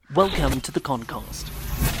Welcome to the Concast,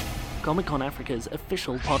 Comic Con Africa's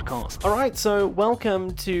official podcast. Alright, so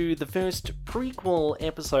welcome to the first prequel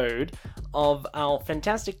episode of our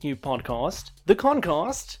fantastic new podcast, the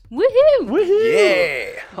Concast. Woohoo!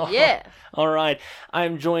 Woohoo! Yeah! Yeah. Alright,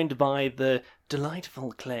 I'm joined by the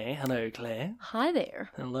delightful Claire. Hello, Claire. Hi there.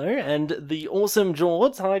 Hello. And the awesome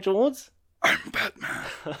George. Hi, George. I'm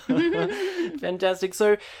Batman. Fantastic.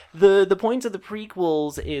 So the point of the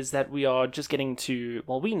prequels is that we are just getting to,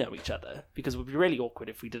 well, we know each other, because it would be really awkward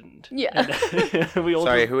if we didn't. Yeah. And we all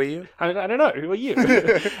Sorry, just- who are you? I don't know. Who are you?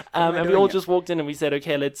 And we doing all it? just walked in and we said,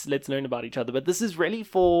 okay, let's learn about each other. But this is really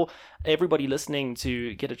for everybody listening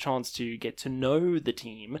to get a chance to get to know the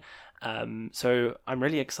team. So I'm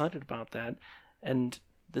really excited about that. And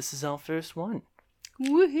this is our first one.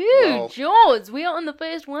 Woohoo! Wow. George, we are on the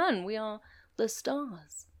first one. We are the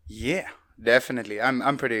stars. Yeah, definitely.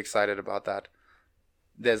 I'm pretty excited about that.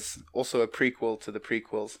 There's also a prequel to the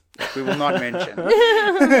prequels that we will not mention.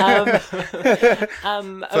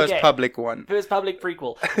 First Okay. public one. First public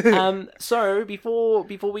prequel. So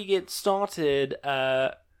before we get started,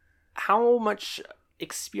 how much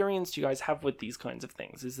experience do you guys have with these kinds of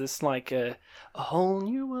things? Is this like a whole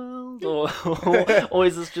new world, or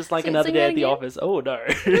is this just like Sing- another sing day that at the again? office? Oh no,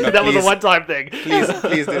 that was a please. one-time thing.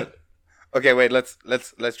 Please do. Okay, wait. Let's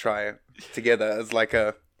try it together as like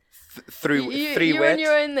a three You're wet. on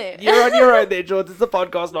your own there. You're on your own there, George. It's a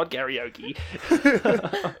podcast, not karaoke.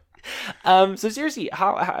 So seriously,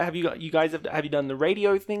 how have you got? You guys have you done the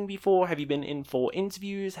radio thing before? Have you been in for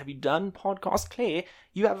interviews? Have you done podcasts? Claire,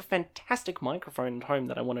 you have a fantastic microphone at home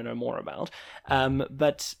that I want to know more about.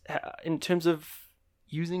 But in terms of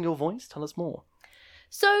using your voice, tell us more.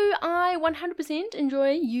 So I 100% enjoy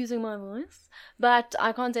using my voice, but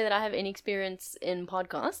I can't say that I have any experience in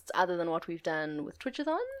podcasts other than what we've done with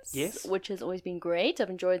Twitchathons. Yes. Which has always been great. I've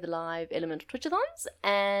enjoyed the live element of Twitchathons,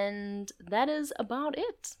 and that is about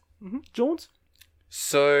it. George?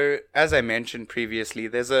 So, as I mentioned previously,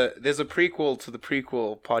 there's a prequel to the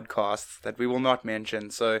prequel podcasts that we will not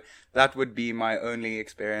mention. So that would be my only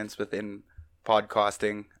experience within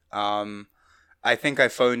podcasting. I think I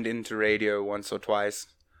phoned into radio once or twice.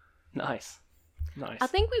 Nice. I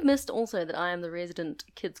think we've missed also that I am the resident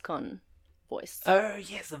KidsCon voice. Oh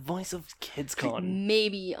yes, the voice of KidsCon.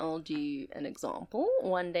 Maybe I'll do an example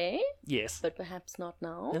one day, Yes. but perhaps not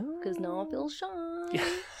now, because now I feel shy.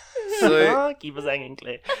 So, Keep us hanging,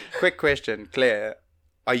 Claire. quick question, Claire: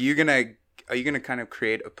 Are you gonna kind of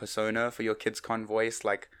create a persona for your KidsCon voice,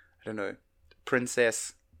 like I don't know,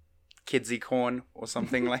 Princess Kidsy Corn or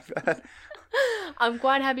something like that? I'm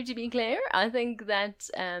quite happy to be Claire. I think that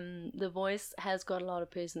the voice has got a lot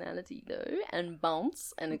of personality though, and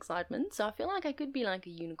bounce and excitement. So I feel like I could be like a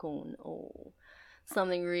unicorn or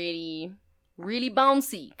something really, really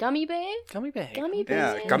bouncy. Gummy bear? Gummy bear. Gummy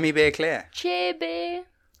bear. Yeah, Gummy Bear Claire. Chair bear.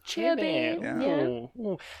 Chair bear. Yeah. Yeah.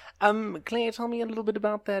 Ooh. Claire, tell me a little bit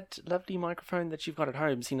about that lovely microphone that you've got at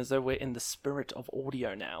home, seeing as though we're in the spirit of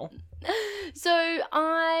audio now. So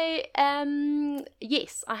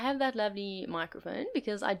yes, I have that lovely microphone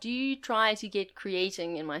because I do try to get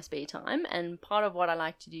creating in my spare time, and part of what I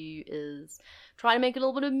like to do is try to make a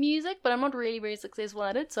little bit of music, but I'm not really very successful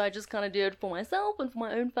at it, so I just kind of do it for myself and for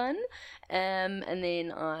my own fun, and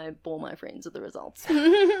then I bore my friends with the results.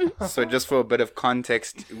 So just for a bit of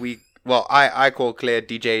context, I call Claire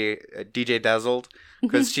DJ Dazzled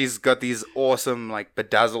because she's got these awesome like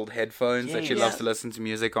bedazzled headphones that she Yeah. loves to listen to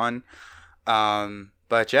music on.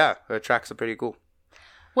 But yeah, her tracks are pretty cool.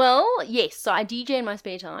 Well, yes, so I DJ in my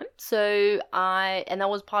spare time.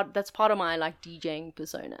 That's part of my like DJing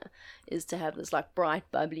persona, is to have this like bright,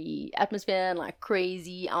 bubbly atmosphere and like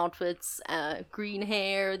crazy outfits, green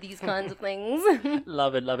hair, these kinds of things.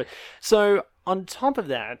 Love it, love it. So, on top of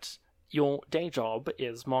that, your day job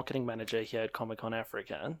is marketing manager here at Comic Con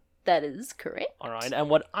Africa. That is correct. All right. And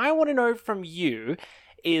what I want to know from you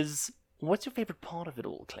is, what's your favorite part of it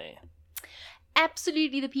all, Claire?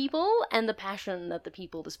 Absolutely the people and the passion that the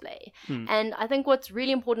people display. Hmm. And I think what's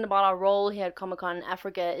really important about our role here at Comic Con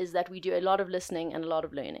Africa is that we do a lot of listening and a lot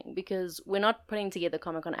of learning, because we're not putting together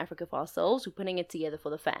Comic Con Africa for ourselves, we're putting it together for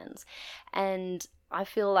the fans. And I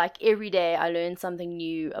feel like every day I learn something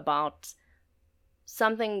new about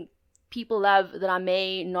something people love that I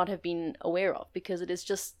may not have been aware of, because it is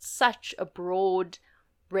just such a broad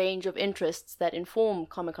range of interests that inform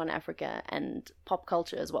Comic Con Africa and pop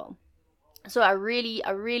culture as well. So I really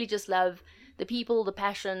just love the people, the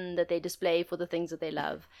passion that they display for the things that they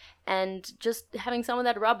love, and just having some of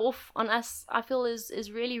that rub off on us, I feel is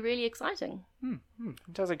really, really exciting.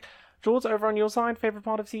 Fantastic. George, over on your side, favorite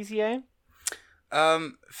part of CCA?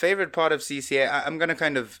 Favorite part of CCA, I'm gonna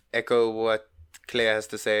kind of echo what Claire has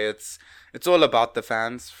to say. It's all about the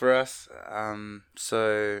fans for us.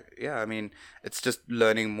 So yeah, I mean, it's just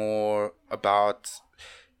learning more about.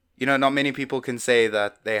 Not many people can say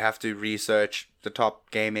that they have to research the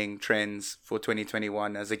top gaming trends for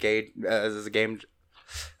 2021 as a day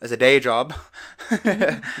job.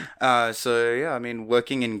 So yeah, I mean,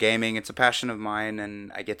 working in gaming, it's a passion of mine,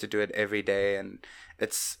 and I get to do it every day. And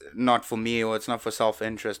it's not for me, or it's not for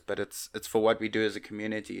self-interest, but it's for what we do as a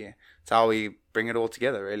community. It's how we bring it all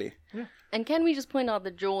together, really. Yeah. And can we just point out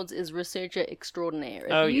that George is researcher extraordinaire?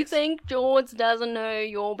 If Oh, you yes. think George doesn't know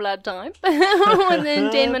your blood type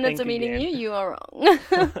within 10 minutes of Think meeting again. you are wrong.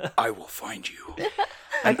 I will find you,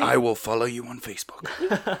 and I will follow you on Facebook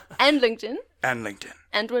And LinkedIn, and LinkedIn,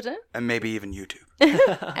 and Twitter, and maybe even YouTube.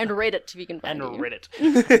 and Reddit, if you can find And you.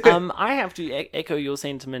 Reddit. I have to echo your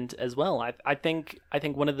sentiment as well. I think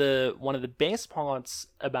one of the best parts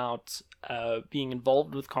about being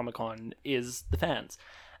involved with Comic-Con is the fans.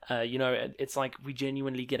 It's like we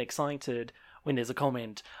genuinely get excited when there's a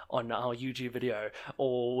comment on our YouTube video,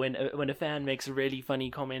 or when a fan makes a really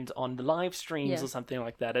funny comment on the live streams Yeah. or something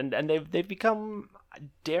like that, and they've become,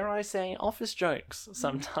 dare I say, office jokes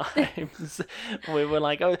sometimes. Where we're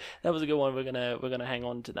like, oh, that was a good one. We're gonna hang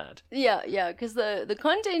on to that. Yeah, because the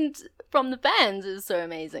content from the fans is so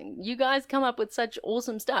amazing. You guys come up with such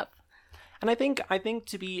awesome stuff. And I think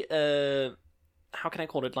to be how can I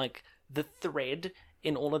call it, like the thread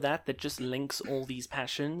in all of that just links all these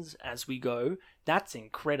passions as we go. That's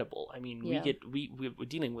incredible. I mean, Yeah. we're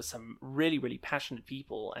dealing with some really, really passionate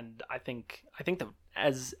people, and I think that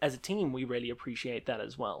as a team we really appreciate that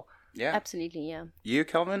as well. Yeah. Absolutely, yeah. You,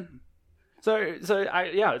 Kelvin? So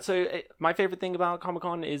my favorite thing about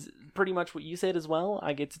Comic-Con is pretty much what you said as well.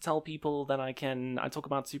 I get to tell people that I talk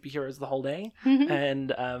about superheroes the whole day,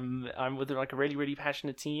 and I'm with like a really, really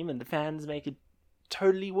passionate team, and the fans make it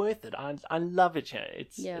totally worth it. I love it here.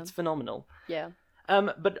 It's phenomenal. Yeah.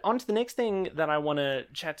 But on to the next thing that I want to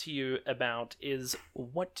chat to you about is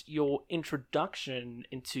what your introduction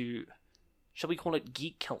into, shall we call it,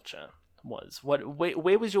 geek culture was.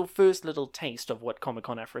 Where was your first little taste of what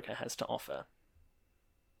Comic-Con Africa has to offer?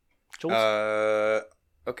 Jules?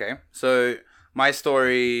 Okay. So my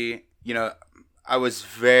story, I was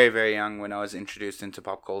very, very young when I was introduced into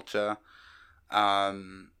pop culture.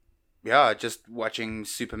 Just watching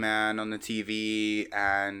Superman on the TV,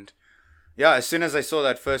 and as soon as I saw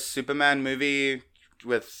that first Superman movie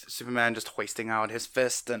with Superman just hoisting out his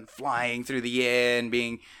fist and flying through the air and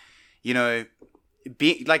being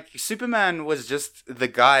like, Superman was just the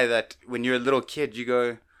guy that when you're a little kid you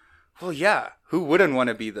go, well, yeah, who wouldn't want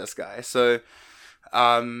to be this guy? So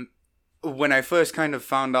when I first kind of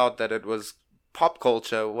found out that it was pop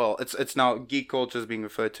culture, well, it's now geek culture is being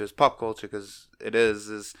referred to as pop culture because it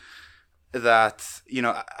is that,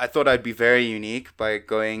 I thought I'd be very unique by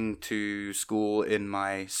going to school in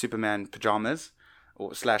my Superman pajamas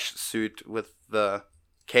or / suit with the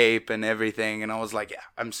cape and everything. And I was like, yeah,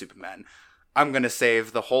 I'm Superman. I'm going to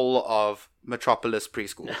save the whole of Metropolis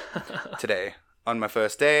preschool today on my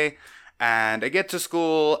first day. And I get to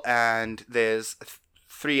school and there's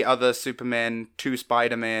 3 other Supermen, 2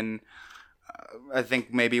 Spider-Men, I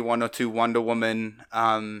think maybe 1 or 2 Wonder Woman.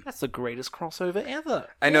 That's the greatest crossover ever.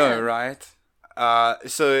 I know, Yeah. right?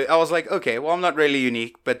 So I was like, okay, well, I'm not really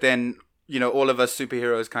unique. But then, all of us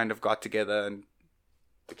superheroes kind of got together and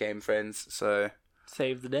became friends. So,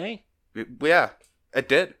 Save the day. yeah, it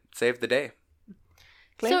did. Saved the day.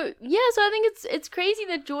 Claire? So I think it's crazy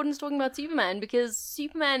that Jordan's talking about Superman, because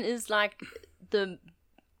Superman is like the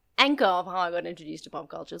anchor of how I got introduced to pop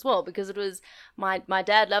culture as well, because it was my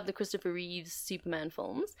dad loved the Christopher Reeves Superman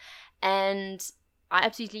films, and I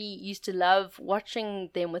absolutely used to love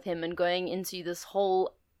watching them with him and going into this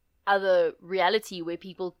whole other reality where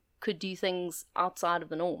people could do things outside of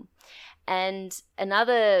the norm. And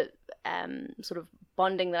another sort of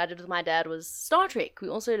bonding that I did with my dad was Star Trek. We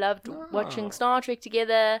also loved watching Star Trek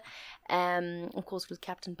together. Of course, it was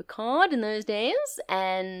Captain Picard in those days,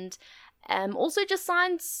 and also just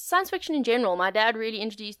science fiction in general. My dad really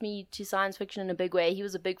introduced me to science fiction in a big way. He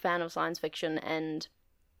was a big fan of science fiction, and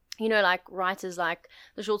like writers like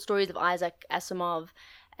the short stories of Isaac Asimov.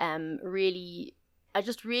 I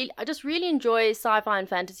just really enjoy sci-fi and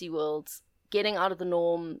fantasy worlds. Getting out of the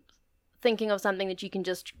norm, thinking of something that you can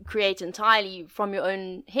just create entirely from your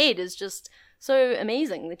own head is just so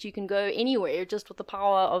amazing, that you can go anywhere just with the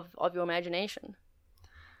power of your imagination.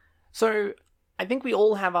 So I think we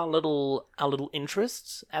all have our little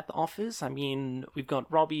interests at the office. I mean, we've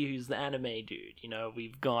got Robbie, who's the anime dude.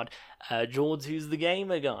 We've got George, who's the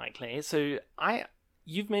gamer guy. Claire. So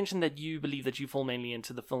you've mentioned that you believe that you fall mainly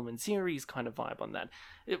into the film and series kind of vibe on that.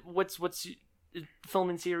 film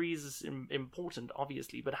and series is important,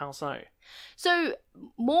 obviously, but how so? So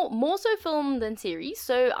more so film than series.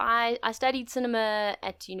 So I studied cinema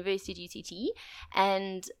at University GCT,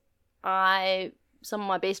 and some of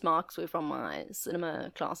my best marks were from my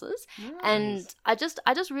cinema classes. Nice. And I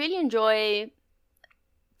just really enjoy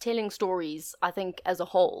telling stories, I think, as a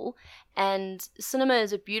whole. And cinema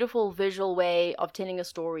is a beautiful visual way of telling a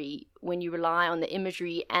story when you rely on the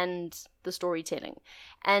imagery and the storytelling.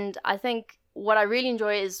 And I think what I really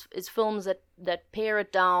enjoy is films that pare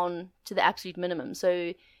it down to the absolute minimum.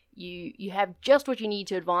 So you have just what you need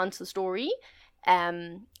to advance the story,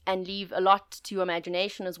 and leave a lot to your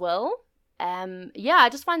imagination as well. I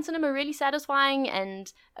just find cinema really satisfying,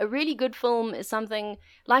 and a really good film is something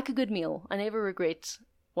like a good meal. I never regret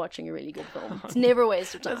watching a really good film. It's never a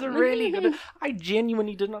waste of time. That's a really good. I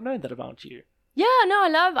genuinely did not know that about you. Yeah, no,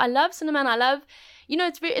 I love cinema, and I love,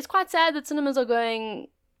 it's quite sad that cinemas are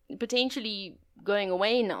potentially going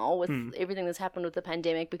away now with everything that's happened with the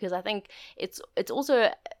pandemic, because I think it's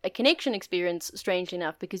also a connection experience, strangely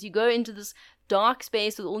enough, because you go into this dark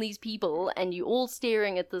space with all these people and you're all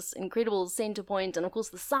staring at this incredible center point, and of course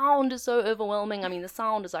the sound is so overwhelming. I mean, the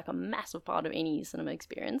sound is like a massive part of any cinema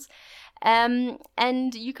experience,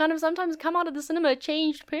 and you kind of sometimes come out of the cinema a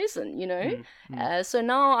changed person, so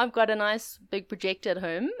now I've got a nice big projector at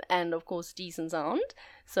home and of course decent sound,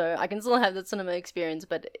 so I can still have that cinema experience,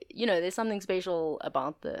 but there's something special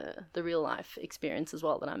about the real life experience as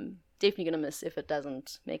well that I'm definitely going to miss if it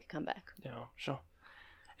doesn't make a comeback. Yeah, sure.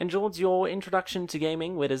 And George, your introduction to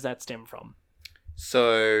gaming, where does that stem from?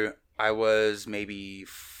 So I was maybe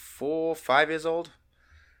 4, 5 years old,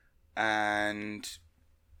 and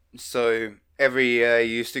so every year I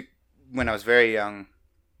used to, when I was very young,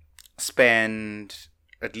 spend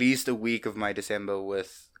at least a week of my December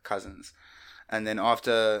with cousins, and then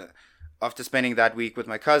after spending that week with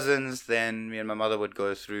my cousins, then me and my mother would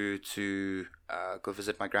go through to go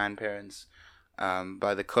visit my grandparents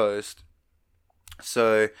by the coast.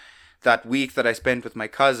 So that week that I spent with my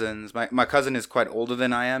cousins, my cousin is quite older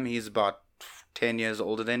than I am. He's about 10 years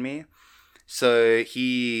older than me. So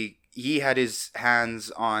he had his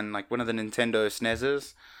hands on like one of the Nintendo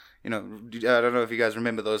SNESes. I don't know if you guys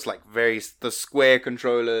remember those like the square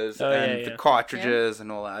controllers the cartridges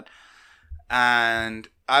and all that. And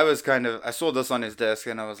I saw this on his desk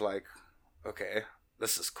and I was like, okay,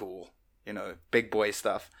 this is cool. Big boy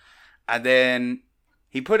stuff. And then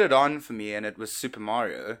he put it on for me, and it was Super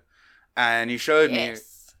Mario. And he showed me,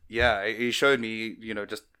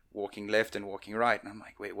 just walking left and walking right. And I'm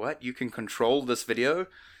like, wait, what? You can control this video?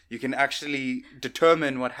 You can actually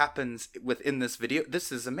determine what happens within this video?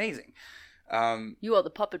 This is amazing. You are the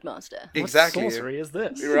puppet master. Exactly. What sorcery is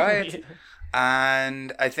this? Right.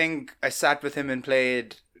 And I think I sat with him and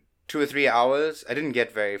played 2 or 3 hours. I didn't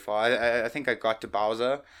get very far. I think I got to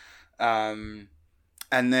Bowser. And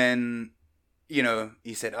then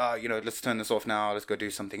he said, let's turn this off now. Let's go do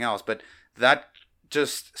something else. But that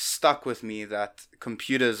just stuck with me, that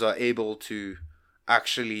computers are able to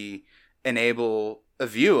actually enable a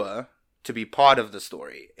viewer to be part of the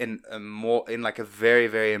story in a very,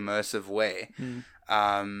 very immersive way.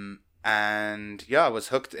 And I was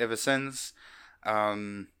hooked ever since.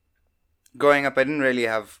 Growing up, I didn't really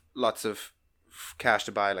have lots of cash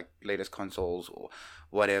to buy like latest consoles or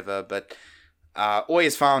whatever, but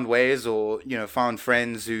always found ways, or found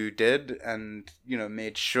friends who did, and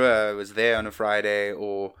made sure I was there on a Friday,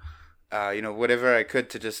 or whatever I could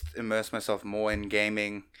to just immerse myself more in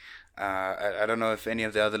gaming. I don't know if any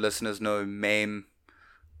of the other listeners know MAME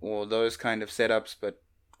or those kind of setups, but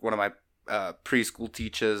one of my preschool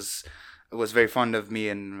teachers was very fond of me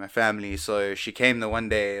and my family, so she came the one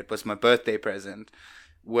day, it was my birthday present,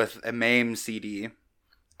 with a MAME CD.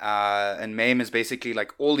 And MAME is basically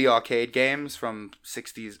like all the arcade games from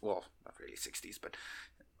 60s, well, not really 60s, but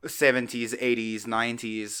 70s, 80s,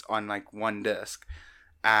 90s on like one disc.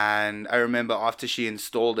 And I remember after she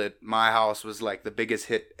installed it, my house was like the biggest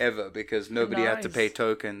hit ever, because nobody had to pay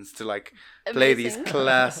tokens to like play these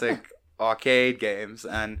classic arcade games.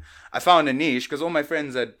 And I found a niche because all my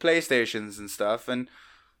friends had PlayStations and stuff. And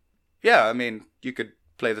yeah, I mean, you could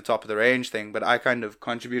play the top of the range thing, but I kind of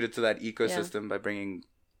contributed to that ecosystem by bringing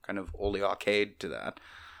kind of all the arcade to that.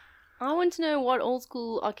 I want to know what old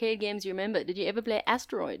school arcade games you remember. Did you ever play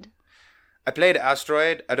Asteroid? I played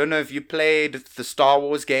Asteroid. I don't know if you played the Star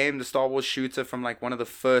Wars game, the Star Wars shooter from like one of the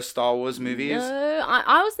first Star Wars movies. No,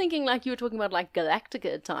 I was thinking like you were talking about like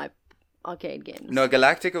Galactica type arcade games. No,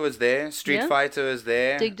 Galactica was there. Street Fighter was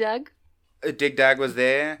there. Dig Dug? Dig Dug was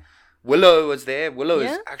there. Willow was there. Willow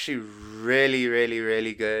is actually really, really,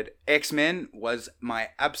 really good. X-Men was my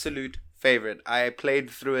absolute favorite. I played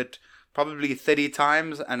through it probably 30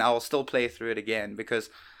 times, and I'll still play through it again, because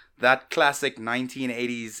that classic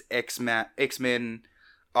 1980s X-Men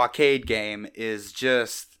arcade game is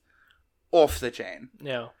just off the chain.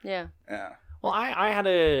 Yeah. Yeah. Yeah. Well,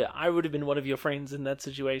 I would have been one of your friends in that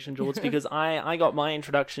situation, George, because I got my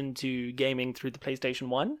introduction to gaming through the PlayStation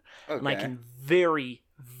 1, and I Okay. can very,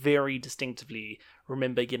 very distinctively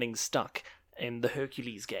remember getting stuck in the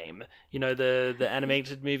Hercules game. You know, the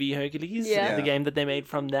animated movie Hercules? Yeah. The game that they made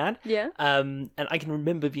from that? Yeah. And I can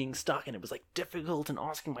remember being stuck, and it was, like, difficult, and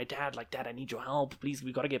asking my dad, like, Dad, I need your help, please,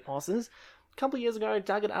 we gotta get past this. A couple of years ago, I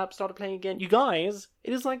dug it up, started playing again. You guys,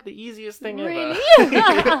 it is like the easiest thing Really?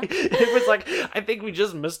 ever. It was like, I think we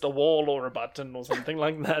just missed a wall or a button or something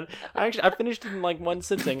like that. I finished it in like one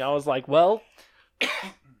sitting. I was like, well,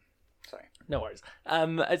 Sorry. no worries.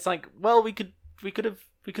 It's like, well, we could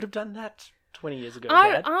have done that 20 years ago,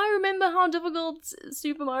 Dad. I remember how difficult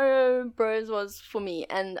Super Mario Bros. Was for me,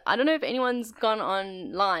 and I don't know if anyone's gone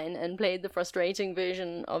online and played the frustrating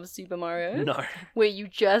version of Super Mario, No. where you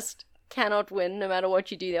just cannot win no matter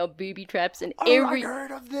what you do. There are booby traps in Oh, every... I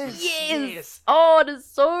heard of this. Yes! Oh, it is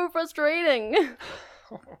so frustrating.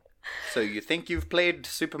 So you think you've played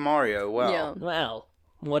Super Mario well? Yeah. Well,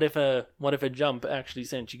 what if a jump actually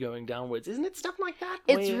sent you going downwards? Isn't it stuff like that?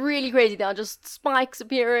 It's where- really crazy. There are just spikes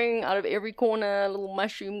appearing out of every corner, little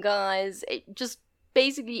mushroom guys. It just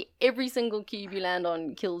basically every single cube you land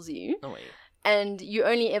on kills you, Oh, wait. and you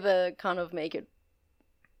only ever kind of make it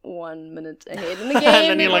 1 minute ahead in the game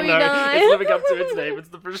And then you're before like, you no, die. it's living up to its name. It's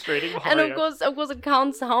the frustrating And Mario. of course, it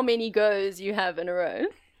counts how many goes you have in a row.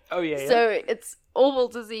 Oh, yeah. So it's awful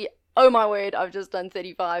to see. Oh my word! I've just done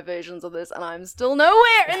 35 versions of this, and I'm still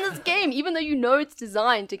nowhere in this game, even though you know it's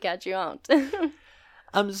designed to catch you out.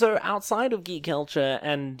 So outside of geek culture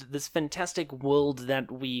and this fantastic world that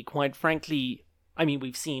we, quite frankly, I mean,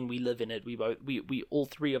 we've seen, we live in it. We all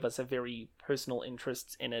three of us have very personal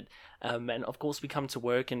interests in it, and of course we come to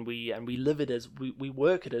work and we live it as we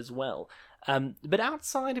work it as well. But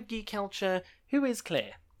outside of geek culture, who is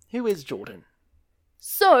Claire? Who is Jordan?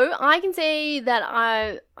 So I can say that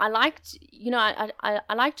I liked,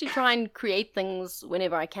 I like to try and create things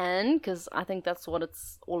whenever I can, because I think that's what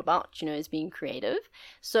it's all about, is being creative.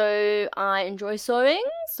 So I enjoy sewing,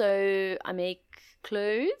 so I make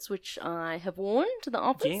clothes, which I have worn to the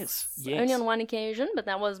office. Yes. Only on one occasion, but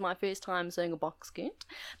that was my first time sewing a box skirt.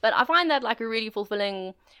 But I find that like a really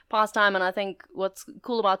fulfilling pastime, and I think what's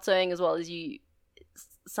cool about sewing as well is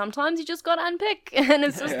sometimes you just gotta unpick, and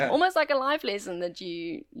it's just almost like a life lesson that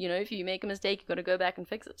if you make a mistake, you gotta go back and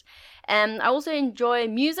fix it. And I also enjoy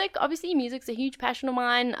music. Obviously, music's a huge passion of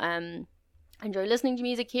mine. I enjoy listening to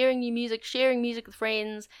music, hearing new music, sharing music with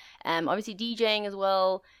friends. Obviously DJing as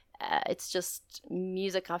well. It's just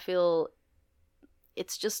music. I feel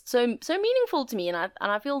it's just so meaningful to me, and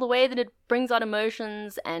I feel the way that it brings out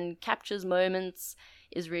emotions and captures moments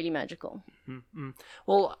is really magical. Mm-hmm.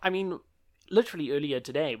 Well, I mean, literally earlier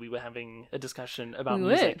today we were having a discussion about We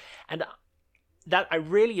music, were. and that I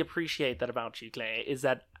really appreciate that about you, Claire, is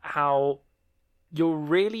that how you're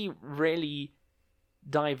really, really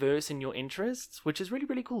diverse in your interests, which is really,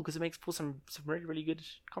 really cool, because it makes for some really, really good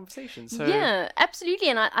conversations. So Yeah, absolutely.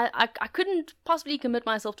 And I couldn't possibly commit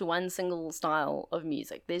myself to one single style of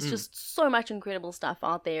music. There's just so much incredible stuff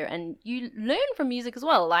out there, and you learn from music as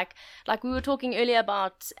well. Like we were talking earlier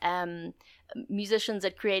about musicians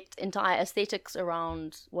that create entire aesthetics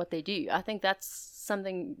around what they do. I think that's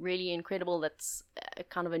something really incredible. That's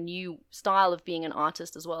kind of a new style of being an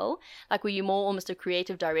artist as well. Like where you're more almost a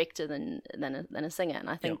creative director than a singer. And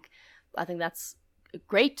I think that's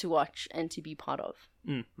great to watch and to be part of.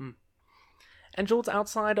 Mm-hmm. And George,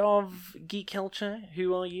 outside of geek culture,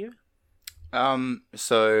 who are you?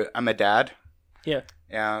 So I'm a dad. Yeah.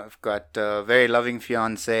 Yeah, I've got a very loving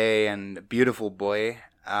fiance and a beautiful boy.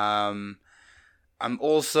 I'm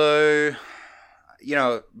also,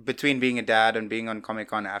 between being a dad and being on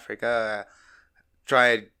Comic-Con Africa,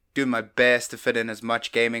 try to do my best to fit in as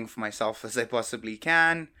much gaming for myself as I possibly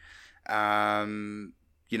can. Doing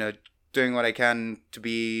what I can to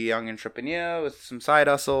be a young entrepreneur with some side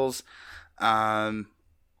hustles. So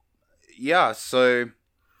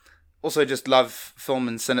also just love film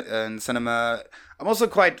and cinema. I'm also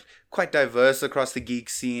quite diverse across the geek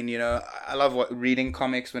scene. I love reading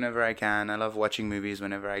comics whenever I can. I love watching movies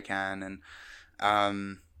whenever I can,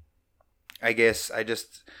 and I guess I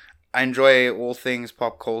enjoy all things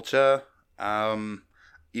pop culture,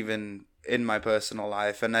 even in my personal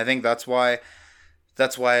life, and I think that's why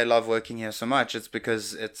I love working here so much. It's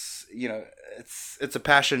because it's a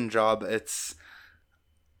passion job. It's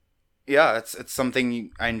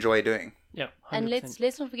something I enjoy doing. Yeah, 100%. And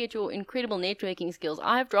let's not forget your incredible networking skills.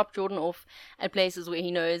 I have dropped Jordan off at places where he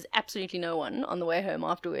knows absolutely no one on the way home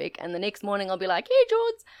after work, and the next morning I'll be like, "Hey,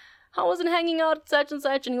 George, how wasn't hanging out such and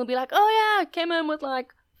such?" And he'll be like, "Oh yeah, came home with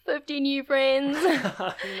like 50 new friends."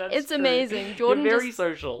 It's true. amazing. Jordan You're very just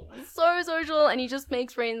social. so social, and he just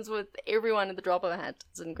makes friends with everyone at the drop of a hat.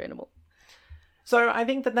 It's incredible. So I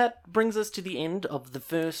think that brings us to the end of the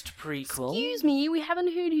first prequel. Excuse me, we haven't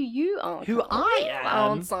heard who you are. Who I am?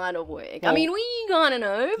 Outside of work. Well, I mean, we kind of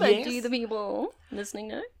know, but yes. do the people listening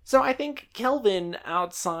know? So I think Kelvin,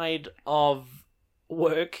 outside of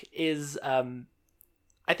work, is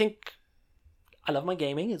I think I love my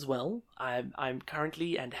gaming as well. I'm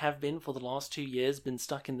currently, and have been for the last 2 years, been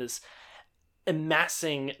stuck in this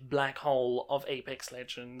amassing black hole of Apex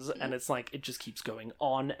Legends, and it's like it just keeps going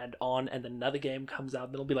on, and then another game comes out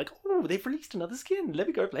and it'll be like, oh, they've released another skin, let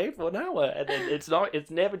me go play it for an hour. And then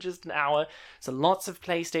it's never just an hour. So lots of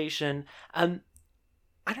PlayStation. I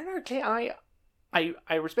don't know, Claire,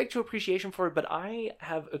 I respect your appreciation for it, but I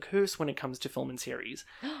have a curse when it comes to film and series.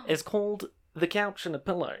 It's called the couch and a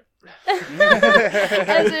pillow.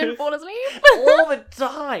 As in fall asleep? All the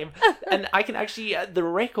time. And I can actually, the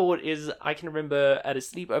record is, I can remember at a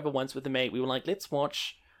sleepover once with a mate, we were like, let's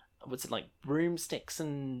watch, what's it like, broomsticks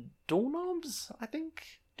and doorknobs, I think?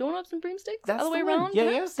 Doorknobs and broomsticks? That's Other the way one. around? Yeah,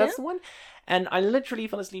 perhaps? that's the one. And I literally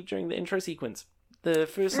fell asleep during the intro sequence. The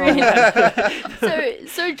first time. Really?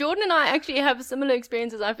 So Jordan and I actually have similar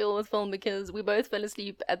experiences, I feel, with film, because we both fell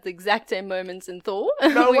asleep at the exact same moments in Thor.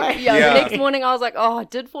 No way. Yeah, the next morning I was like, oh, I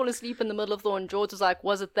did fall asleep in the middle of Thor, and George was like,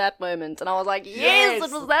 was it that moment? And I was like, yes.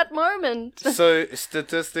 It was that moment. So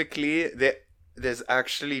statistically, there's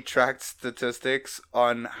actually tracked statistics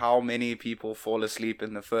on how many people fall asleep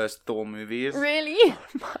in the first Thor movies. Really?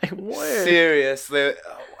 My word. Serious.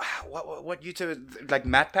 What YouTube, like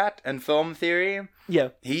MatPat and Film Theory? Yeah.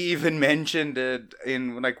 He even mentioned it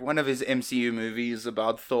in like one of his MCU movies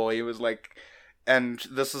about Thor. He was like, and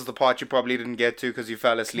this is the part you probably didn't get to because you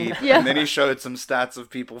fell asleep. Yeah. And then he showed some stats of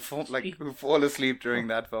people who fall asleep during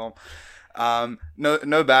that film.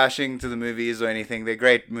 No bashing to the movies or anything. They're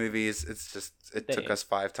great movies. It's just it took us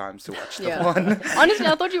 5 times to watch the one. Honestly,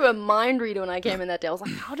 I thought you were a mind reader when I came in that day. I was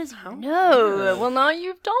like, how does he know? Well, now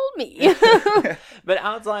you've told me. But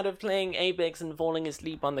outside of playing Apex and falling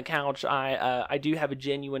asleep on the couch, I do have a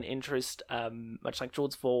genuine interest, much like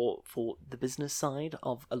George, for the business side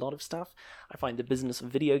of a lot of stuff. I find the business of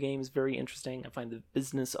video games very interesting. I find the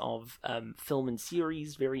business of film and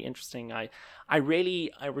series very interesting. I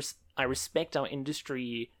respect our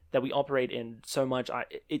industry that we operate in so much.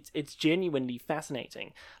 It's genuinely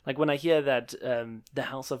fascinating. Like when I hear that the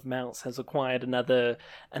House of Mouse has acquired another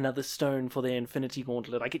stone for their Infinity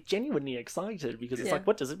Gauntlet, I get genuinely excited because it's like,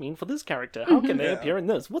 what does it mean for this character? How can they appear in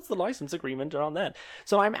this? What's the license agreement around that?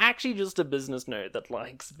 So I'm actually just a business nerd that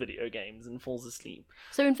likes video games and falls asleep.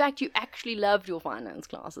 So in fact, you actually loved your finance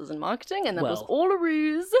classes and marketing, and that was Well, all a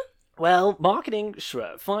ruse. Well, marketing,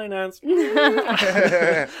 sure. Finance,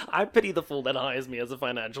 I pity the fool that hires me as a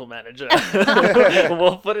financial manager.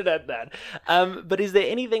 We'll put it at that. But is there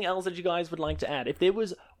anything else that you guys would like to add? If there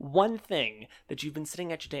was one thing that you've been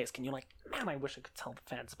sitting at your desk and you're like, man, I wish I could tell the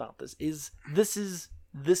fans about this, this is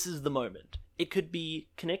the moment. It could be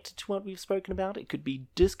connected to what we've spoken about. It could be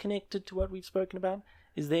disconnected to what we've spoken about.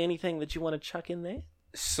 Is there anything that you want to chuck in there?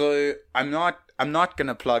 So I'm not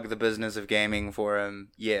gonna plug the business of gaming for him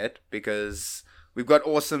yet because we've got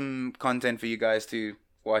awesome content for you guys to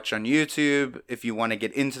watch on YouTube if you want to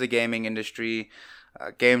get into the gaming industry,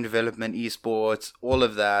 game development, esports, all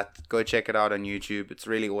of that. Go check it out on YouTube. It's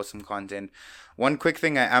really awesome content. One quick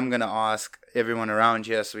thing I am gonna ask everyone around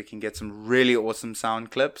here so we can get some really awesome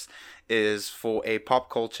sound clips is for a pop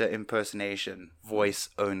culture impersonation, voice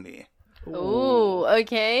only. Oh,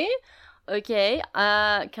 okay. Okay,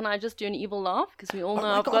 can I just do an evil laugh? Because we all know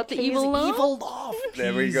I've got the evil laugh. Evil laugh.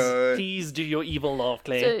 There we go. Please do your evil laugh,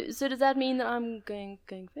 Claire. So does that mean that I'm going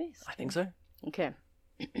first? I think so. Okay.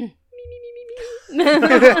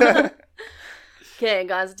 Okay,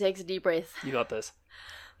 guys, it takes a deep breath. You got this.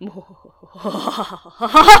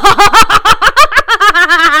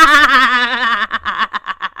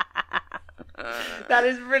 That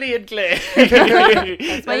is brilliant, Claire.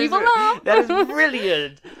 That's my evil laugh. That is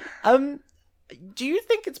brilliant. Do you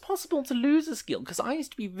think it's possible to lose a skill? Because I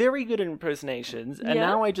used to be very good at impersonations, and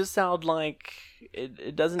now I just sound like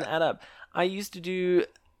it doesn't add up. I used to do...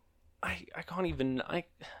 I can't even...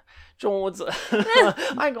 George,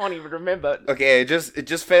 I can't even remember. Okay, it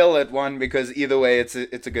just failed at one because either way, it's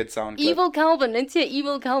a good sound clip. Evil Calvin, let's hear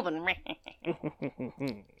Evil Calvin.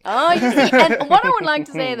 Oh, you see, and what I would like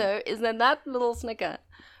to say though is that little snicker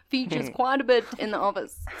features quite a bit in The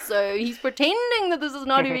Office. So he's pretending that this is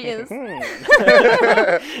not who he is.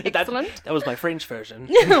 Excellent. That was my French version.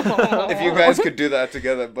 If you guys could do that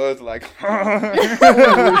together, both like.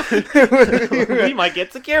 We might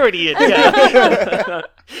get security in here.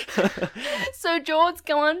 So, George,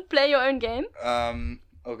 come on, play your own game.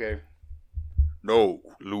 Okay. No,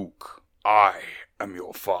 Luke, I am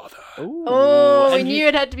your father. Ooh. Oh, we And knew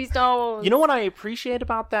it had to be Star Wars. You know what I appreciate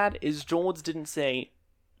about that is George didn't say,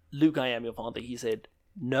 Luke, I am your father. He said,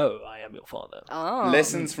 no, I am your father. Oh.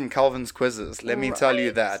 Lessons from Calvin's quizzes. Let me tell you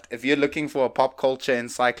Right. that. If you're looking for a pop culture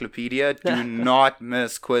encyclopedia, do not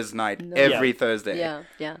miss quiz night every Thursday.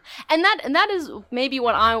 Yeah. And that is maybe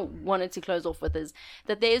what I wanted to close off with, is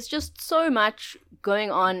that there's just so much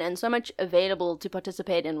going on and so much available to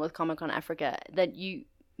participate in with Comic-Con Africa that you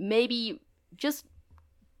maybe just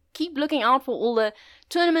keep looking out for all the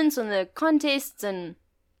tournaments and the contests and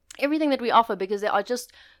everything that we offer, because there are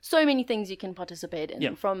just so many things you can participate in.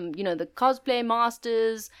 Yeah. From, you know, the cosplay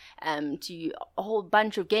masters, to a whole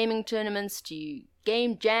bunch of gaming tournaments, to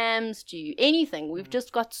game jams, to anything. We've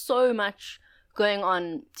just got so much going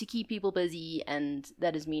on to keep people busy, and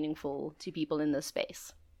that is meaningful to people in this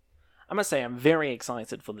space. I must say, I'm very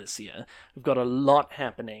excited for this year. We've got a lot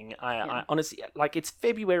happening. I honestly, like, it's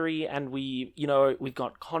February and we've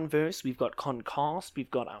got Converse, we've got Concast,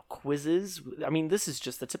 we've got our quizzes. I mean, this is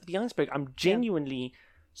just the tip of the iceberg. I'm genuinely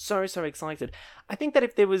so excited. I think that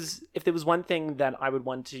if there was one thing that I would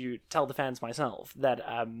want to tell the fans myself, that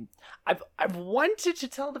I've wanted to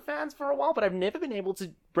tell the fans for a while, but I've never been able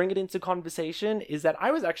to bring it into conversation, is that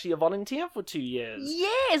I was actually a volunteer for 2 years.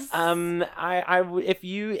 Yes! If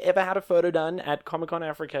you ever had a photo done at Comic-Con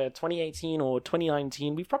Africa 2018 or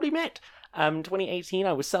 2019, we've probably met. 2018,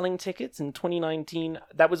 I was selling tickets. In 2019,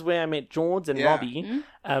 that was where I met George and Robbie,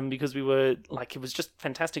 because we were like, it was just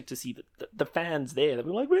fantastic to see the fans there. They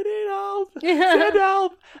were like, we need help, send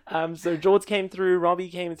help. So George came through, Robbie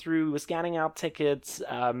came through, we were scanning out tickets.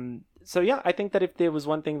 So yeah, I think that if there was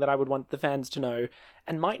one thing that I would want the fans to know,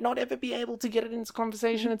 and might not ever be able to get it into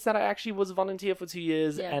conversation, it's that I actually was a volunteer for 2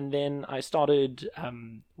 years, and then I started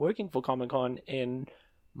working for Comic-Con in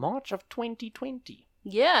March of 2020.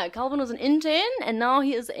 Yeah, Calvin was an intern, and now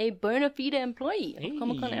he is a bona fide employee of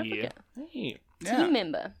Comic-Con Africa. Hey. Team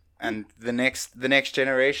member. And the next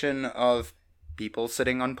generation of people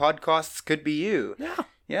sitting on podcasts could be you.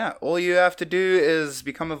 Yeah. All you have to do is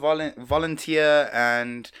become a volunteer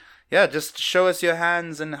and just show us your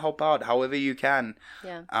hands and help out however you can.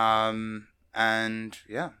 Yeah. And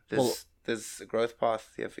there's a growth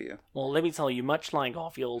path here for you. Well, let me tell you, much like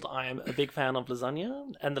Garfield, I am a big fan of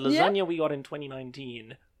lasagna, and the lasagna we got in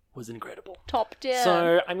 2019 was incredible. Top tier.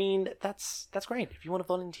 So, I mean, that's great. If you want to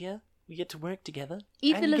volunteer, we get to work together.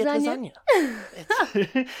 Eat and the you lasagna. Get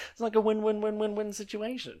lasagna. It's like a win-win-win-win-win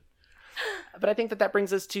situation. But I think that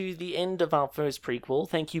brings us to the end of our first prequel.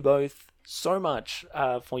 Thank you both so much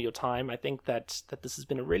for your time. I think that this has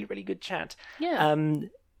been a really, really good chat. Yeah.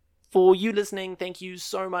 For you listening, thank you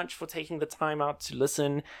so much for taking the time out to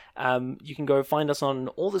listen. You can go find us on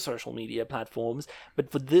all the social media platforms. But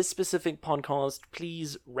for this specific podcast,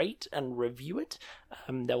 please rate and review it.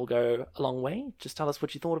 That will go a long way. Just tell us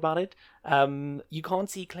what you thought about it. You can't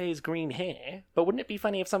see Claire's green hair, but wouldn't it be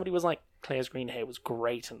funny if somebody was like, Claire's green hair was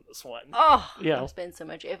great in this one? Oh, Yeah. I've spent so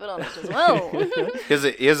much effort on it as well.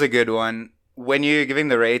 Here's a good one. When you're giving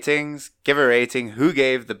the ratings, give a rating. Who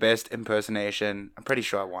gave the best impersonation? I'm pretty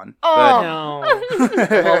sure I won. Oh. No.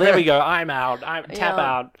 Well, there we go. I'm out. Tap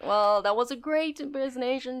out. Well, that was a great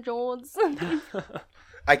impersonation, George.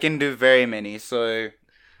 I can do very many, so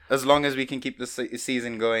as long as we can keep the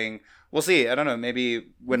season going, we'll see. I don't know.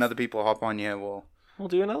 Maybe when other people hop on here, we'll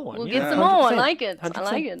do another one. We'll Yeah, get some more. I 100%. like it. 100%. I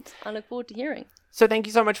like it. I look forward to hearing. So thank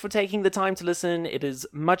you so much for taking the time to listen. It is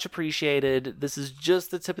much appreciated. This is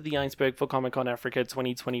just the tip of the iceberg for Comic-Con Africa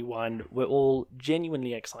 2021. We're all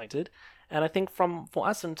genuinely excited. And I think for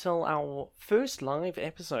us until our first live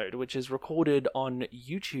episode, which is recorded on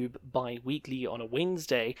YouTube bi-weekly on a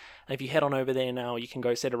Wednesday, and if you head on over there now, you can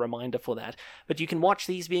go set a reminder for that. But you can watch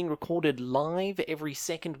these being recorded live every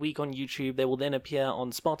second week on YouTube. They will then appear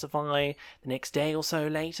on Spotify the next day or so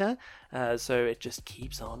later. So it just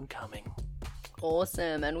keeps on coming.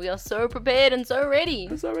 Awesome. And we are so prepared and so ready.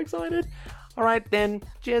 I'm so excited. All right, then.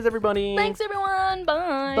 Cheers, everybody. Thanks, everyone.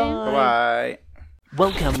 Bye. Bye. Bye.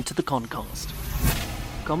 Welcome to the Concast,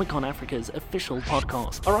 Comic-Con Africa's official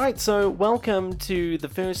podcast. All right, so welcome to the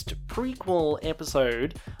first prequel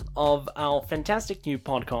episode of our fantastic new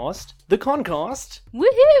podcast, The Concast.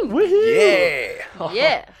 Woohoo. Woohoo! Yeah.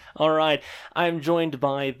 Yeah. All right, I'm joined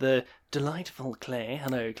by the delightful Claire.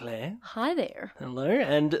 Hello, Claire. Hi there. Hello,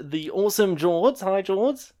 and the awesome George. Hi,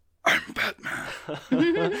 George. I'm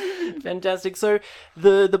Batman. Fantastic. So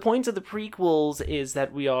the point of the prequels is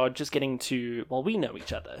that we are just getting to, well, we know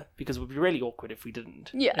each other, because it would be really awkward if we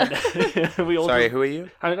didn't. Yeah. And we all Sorry, just- who are you?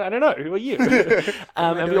 I don't know. Who are you?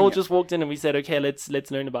 And we all just walked in and we said, okay, let's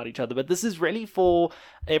learn about each other. But this is really for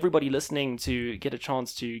everybody listening to get a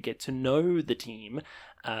chance to get to know the team.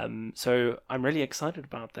 So I'm really excited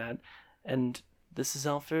about that. And this is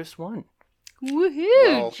our first one. Woohoo!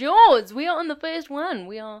 Well- Jaws! We are on the first one.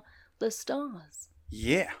 We are the stars.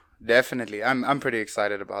 Yeah, definitely. I'm pretty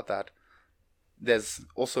excited about that. There's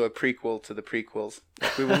also a prequel to the prequels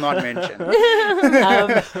that we will not mention.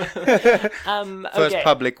 First Okay.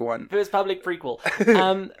 public one. First public prequel.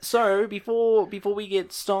 So before we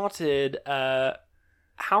get started,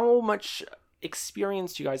 how much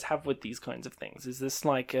experience do you guys have with these kinds of things? Is this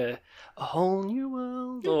like a whole new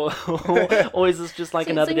world, or is this just like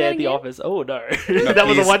Sing- another sing day that at the again? office? Oh no, that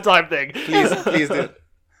was a please. one-time thing. Please do.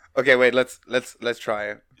 Okay, wait. Let's try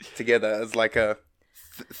it together as like a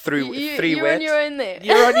three You're wet. on your own there.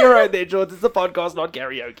 You're on your own there, George. It's a podcast, not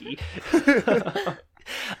karaoke.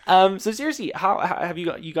 So seriously, how have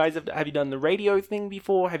you guys have you done the radio thing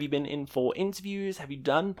before? Have you been in for interviews? Have you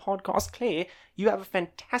done podcasts? Claire, you have a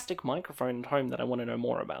fantastic microphone at home that I want to know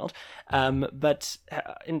more about. But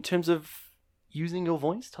in terms of using your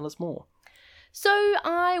voice, tell us more. So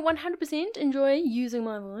I 100% enjoy using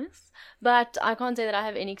my voice, but I can't say that I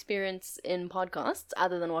have any experience in podcasts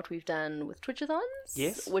other than what we've done with Twitchathons.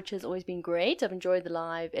 Yes. Which has always been great. I've enjoyed the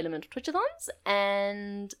live element of Twitchathons,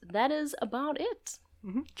 and that is about it.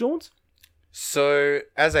 George? So,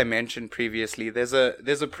 as I mentioned previously, there's a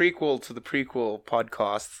prequel to the prequel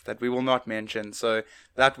podcasts that we will not mention. So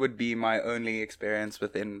that would be my only experience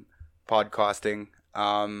within podcasting.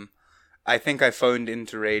 I think I phoned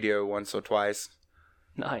into radio once or twice.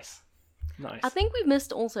 Nice. I think we've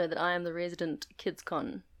missed also that I am the resident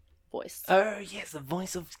KidsCon voice. Oh yes, the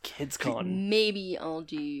voice of KidsCon. Maybe I'll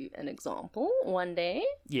do an example one day,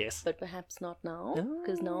 Yes. but perhaps not now,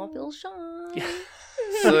 because now I feel shy.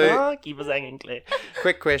 So, Keep us hanging, Claire.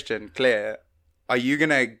 quick question, Claire: Are you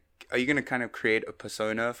gonna kind of create a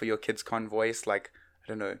persona for your KidsCon voice, like I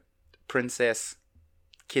don't know, Princess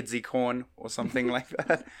Kidsy Corn or something like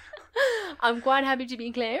that? I'm quite happy to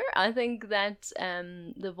be Claire. I think that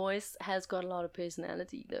the voice has got a lot of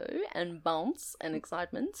personality though, and bounce and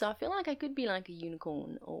excitement. So I feel like I could be like a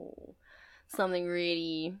unicorn or something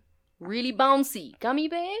really, really bouncy. Gummy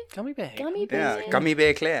bear, Gummy bear. Gummy bear, Yeah, Gummy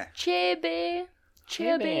Bear Claire. chair bear,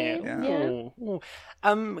 chair bear. Yeah. Yeah. Ooh, ooh.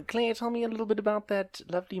 Claire, tell me a little bit about that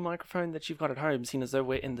lovely microphone that you've got at home, seeing as though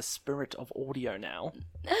we're in the spirit of audio now.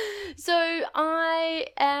 So I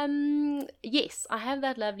yes, I have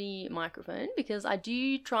that lovely microphone because I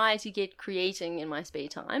do try to get creating in my spare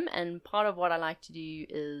time, and part of what I like to do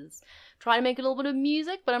is try to make a little bit of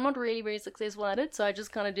music, but I'm not really very successful at it, so I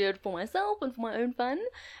just kind of do it for myself and for my own fun,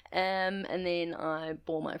 and then I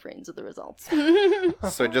bore my friends with the results.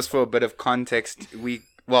 So just for a bit of context,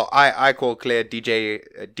 I call Claire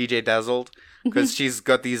DJ Dazzled because she's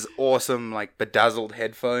got these awesome like bedazzled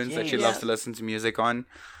headphones that she Yes. loves to listen to music on.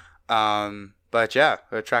 But yeah,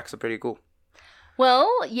 her tracks are pretty cool. Well,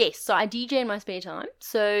 yes, so I DJ in my spare time.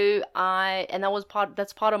 So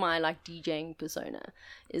that's part of my like DJing persona,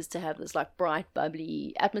 is to have this like bright,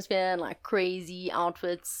 bubbly atmosphere and like crazy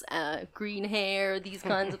outfits, green hair, these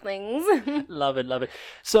kinds of things. Love it, love it.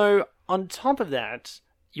 So, on top of that,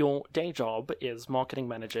 your day job is marketing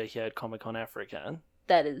manager here at Comic Con Africa.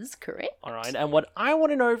 That is correct. All right. And what I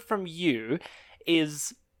want to know from you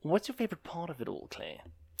is, what's your favorite part of it all, Claire?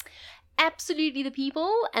 Absolutely the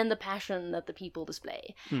people and the passion that the people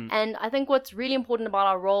display. And I think what's really important about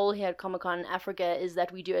our role here at Comic Con Africa is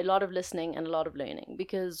that we do a lot of listening and a lot of learning,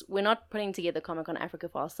 because we're not putting together Comic Con Africa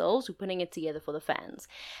for ourselves, we're putting it together for the fans.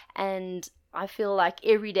 And I feel like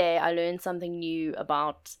every day I learn something new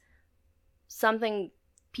about something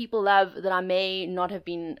people love that I may not have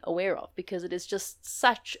been aware of, because it is just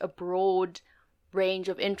such a broad range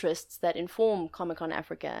of interests that inform Comic Con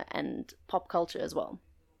Africa and pop culture as well.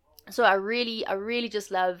 So I really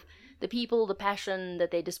just love the people, the passion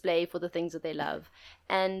that they display for the things that they love,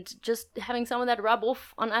 and just having some of that rub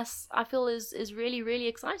off on us, I feel is really, really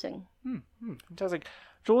exciting. Fantastic.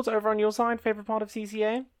 George, over on your side, favorite part of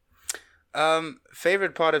CCA?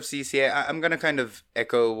 Favorite part of CCA, I'm gonna kind of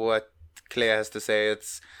echo what Claire has to say.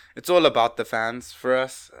 It's all about the fans for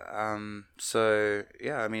us. So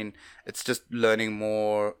yeah, I mean, it's just learning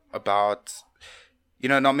more about.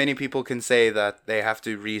 Not many people can say that they have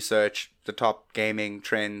to research the top gaming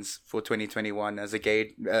trends for 2021 as a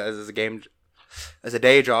game as a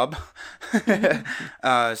day job.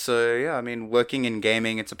 So yeah, I mean, working in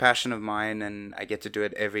gaming, it's a passion of mine, and I get to do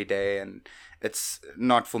it every day. And it's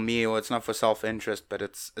not for me, or it's not for self-interest, but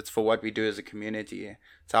it's for what we do as a community.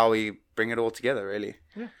 It's how we bring it all together, really.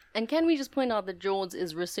 Yeah. And can we just point out that George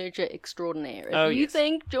is researcher extraordinaire? If Oh, you yes.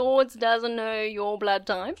 think George doesn't know your blood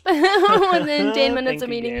type within 10 minutes of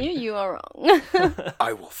Think meeting again. you are wrong.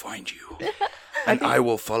 I will find you, and I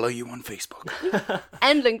will follow you on Facebook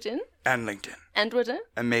And LinkedIn, and LinkedIn, and Twitter,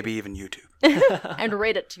 and maybe even YouTube. and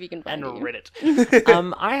Reddit if you can And find you.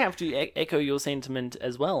 Reddit. I have to echo your sentiment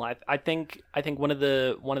as well. I think one of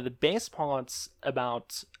the best parts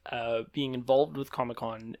about being involved with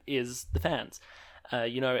Comic-Con is the fans.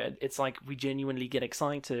 It's like we genuinely get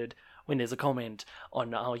excited when there's a comment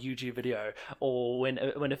on our YouTube video, or when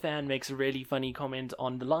a fan makes a really funny comment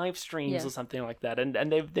on the live streams Yeah. or something like that,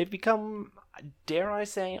 and they've become, dare I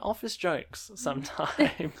say, office jokes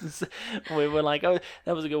sometimes. Where we're like, oh,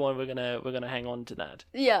 that was a good one. We're gonna hang on to that.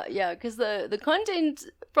 Yeah, because the content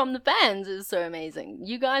from the fans is so amazing.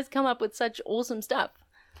 You guys come up with such awesome stuff.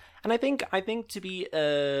 And I think to be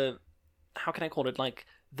how can I call it, like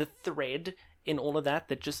the thread in all of that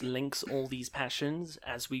just links all these passions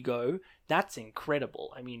as we go, that's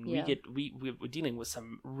incredible. I mean, Yeah. we're dealing with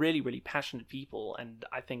some really, really passionate people, and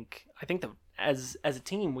I think that as a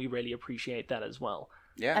team we really appreciate that as well.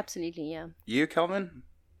 Yeah. Absolutely, yeah. You, Kelvin?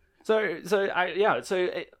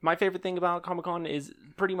 My favorite thing about Comic-Con is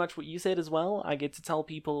pretty much what you said as well. I get to tell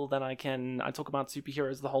people that I talk about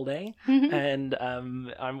superheroes the whole day, and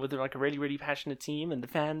I'm with like a really, really passionate team, and the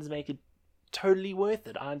fans make it totally worth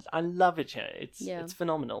it. I love it here. It's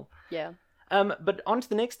phenomenal. Yeah. But on to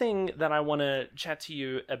the next thing that I want to chat to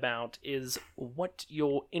you about is what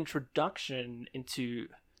your introduction into,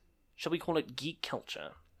 shall we call it, geek culture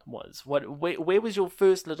was. Where was your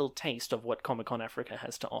first little taste of what Comic-Con Africa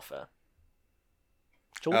has to offer?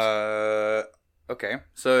 Jules? Okay.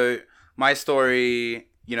 So my story,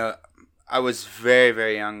 I was very,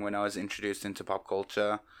 very young when I was introduced into pop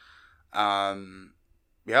culture.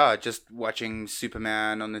 Just watching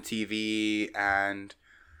Superman on the TV, and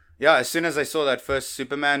as soon as I saw that first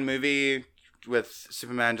Superman movie with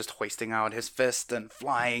Superman just hoisting out his fist and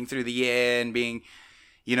flying through the air and being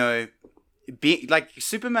like,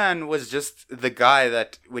 Superman was just the guy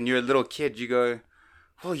that when you're a little kid you go,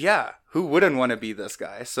 well, yeah, who wouldn't want to be this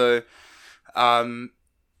guy? So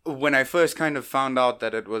when I first kind of found out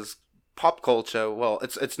that it was pop culture, well,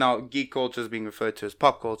 it's now geek culture is being referred to as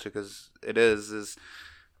pop culture because it is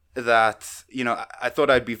that, I thought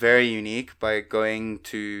I'd be very unique by going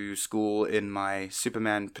to school in my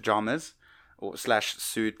Superman pajamas or /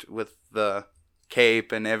 suit with the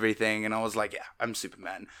cape and everything, and I was like, yeah, I'm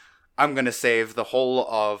Superman. I'm gonna save the whole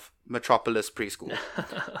of Metropolis preschool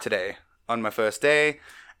today on my first day.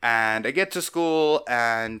 And I get to school,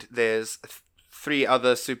 and there's 3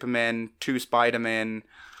 other Supermen, 2 Spider-Men,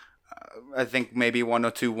 I think maybe 1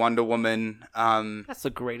 or 2 Wonder Woman. That's the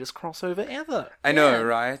greatest crossover ever. I know, Yeah.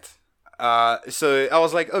 right? So I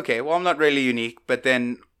was like, okay, well, I'm not really unique. But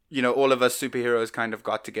then, all of us superheroes kind of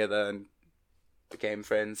got together and became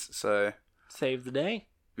friends. So, Save the day.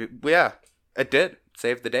 yeah, it did.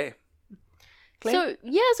 Saved the day. Claire?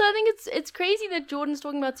 So I think it's crazy that Jordan's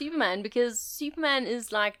talking about Superman, because Superman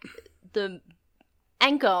is like the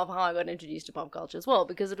anchor of how I got introduced to pop culture as well,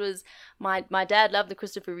 because it was my dad loved the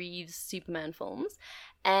Christopher Reeves Superman films,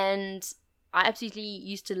 and I absolutely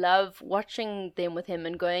used to love watching them with him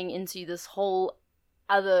and going into this whole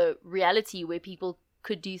other reality where people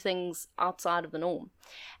could do things outside of the norm.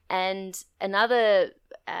 And another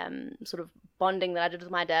sort of bonding that I did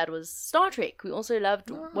with my dad was Star Trek. We also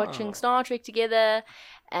loved watching Star Trek together.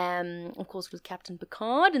 Of course, it was Captain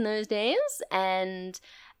Picard in those days, and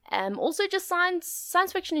also just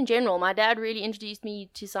science fiction in general. My dad really introduced me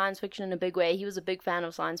to science fiction in a big way. He was a big fan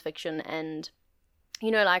of science fiction, and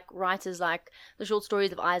like writers like the short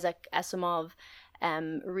stories of Isaac Asimov.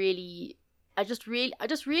 I just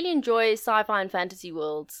really enjoy sci-fi and fantasy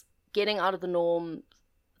worlds. Getting out of the norm,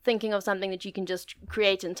 thinking of something that you can just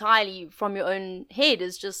create entirely from your own head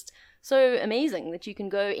is just so amazing, that you can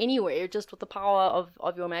go anywhere just with the power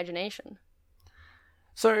of your imagination.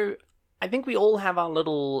 So I think we all have our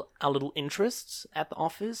little interests at the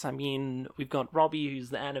office. I mean, we've got Robbie, who's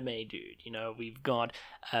the anime dude. We've got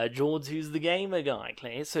George, who's the gamer guy.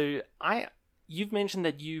 Claire. So you've mentioned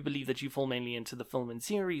that you believe that you fall mainly into the film and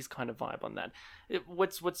series kind of vibe on that.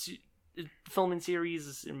 What's film and series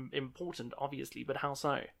is important, obviously, but how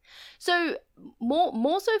so? So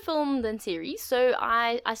more so film than series. So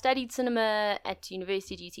I studied cinema at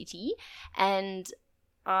University of UCT, and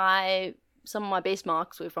I some of my best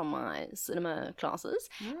marks were from my cinema classes.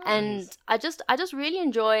 Nice. And I just really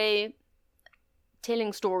enjoy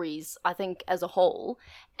telling stories, I think, as a whole.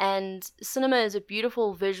 And cinema is a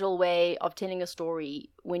beautiful visual way of telling a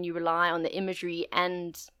story when you rely on the imagery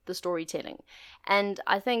and the storytelling. And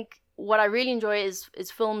I think what I really enjoy is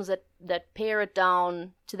films that pare it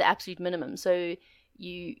down to the absolute minimum. So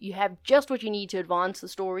you have just what you need to advance the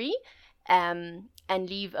story, and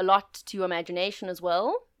leave a lot to your imagination as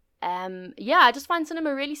well. I just find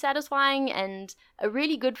cinema really satisfying, and a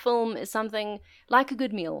really good film is something like a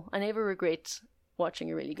good meal. I never regret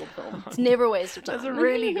watching a really good film. It's never a waste of time. That's a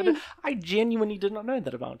really good. I genuinely did not know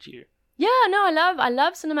that about you. Yeah, no, I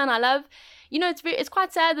love cinema, and I love, it's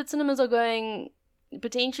quite sad that cinemas are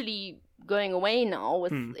potentially going away now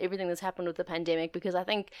with everything that's happened with the pandemic, because I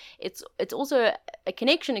think it's also a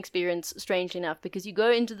connection experience, strangely enough, because you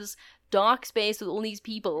go into this dark space with all these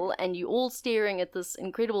people and you're all staring at this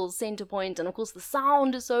incredible center point, and of course the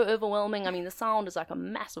sound is so overwhelming. I mean, the sound is like a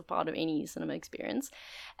massive part of any cinema experience,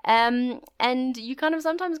 and you kind of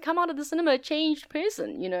sometimes come out of the cinema a changed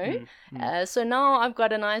person, so now I've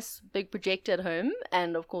got a nice big projector at home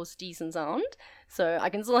and of course decent sound, so I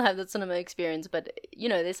can still have the cinema experience, but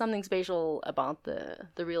there's something special about the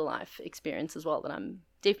real life experience as well that I'm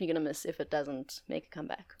definitely going to miss if it doesn't make a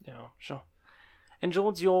comeback. Yeah, sure. And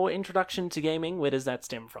George, your introduction to gaming, where does that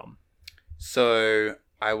stem from? So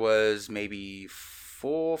I was maybe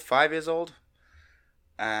 4 or 5 years old,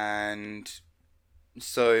 and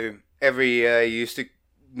so every year I used to,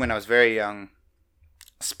 when I was very young,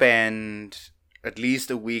 spend at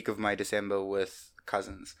least a week of my December with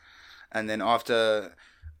cousins, and then after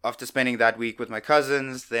spending that week with my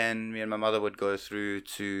cousins, then me and my mother would go through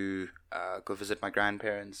to go visit my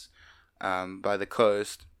grandparents by the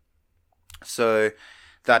coast. So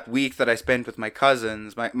that week that I spent with my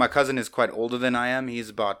cousins, my cousin is quite older than I am. He's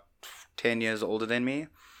about 10 years older than me.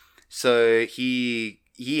 So he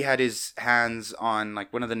had his hands on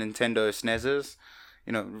like one of the Nintendo SNESes.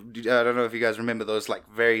 I don't know if you guys remember those, like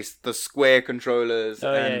the square controllers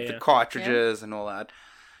the cartridges and all that.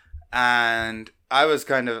 And I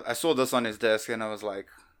saw this on his desk and I was like,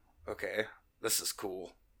 okay, this is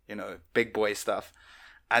cool, big boy stuff.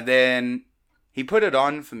 And then he put it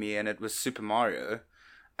on for me and it was Super Mario.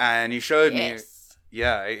 And he showed me,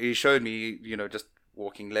 just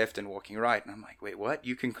walking left and walking right. And I'm like, wait, what?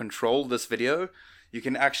 You can control this video? You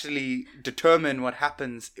can actually determine what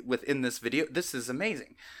happens within this video? This is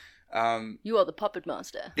amazing. You are the puppet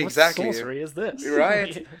master. Exactly. What sorcery is this?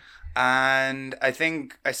 Right. And I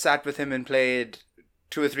think I sat with him and played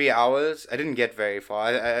 2 or 3 hours. I didn't get very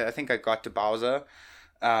far. I think I got to Bowser.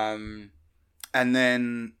 And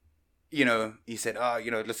then, he said,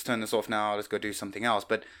 let's turn this off now. Let's go do something else.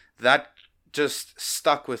 But that just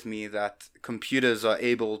stuck with me, that computers are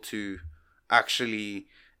able to actually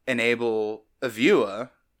enable a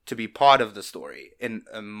viewer to be part of the story in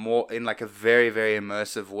a very, very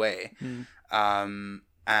immersive way.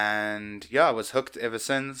 And I was hooked ever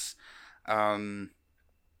since.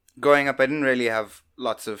 Growing up, I didn't really have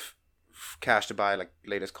lots of cash to buy like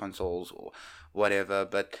latest consoles or whatever,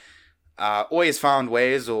 but always found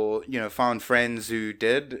ways, or found friends who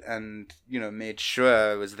did, and made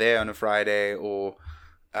sure I was there on a Friday, or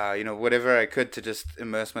whatever I could to just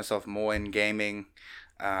immerse myself more in gaming.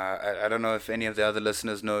 I don't know if any of the other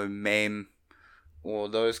listeners know MAME or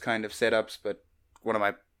those kind of setups, but one of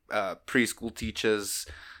my preschool teachers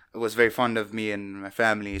was very fond of me and my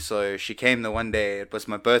family, so she came the one day, it was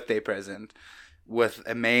my birthday present, with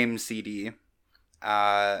a MAME CD.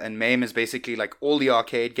 And MAME is basically like all the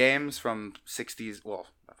arcade games from 60s, well,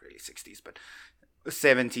 not really 60s, but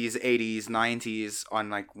 70s, 80s, 90s on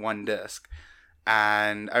like one disc.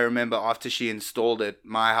 And I remember after she installed it,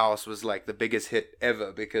 my house was like the biggest hit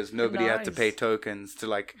ever, because nobody had to pay tokens to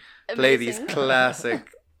like play these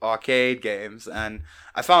classic arcade games. And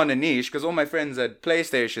I found a niche because all my friends had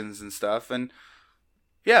PlayStations and stuff, and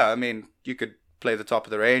you could play the top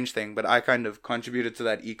of the range thing, but I kind of contributed to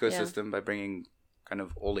that ecosystem by bringing kind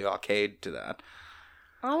of all the arcade to that.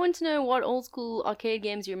 I want to know what old school arcade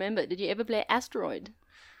games you remember. Did you ever play Asteroid?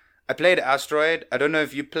 I played Asteroid. I don't know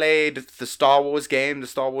if you played the Star Wars game, the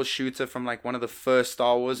Star Wars shooter from like one of the first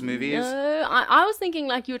Star Wars movies. No, I was thinking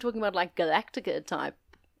like you were talking about like Galactica type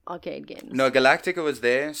arcade games. No, Galactica was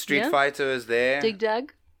there. Street Fighter was there. Dig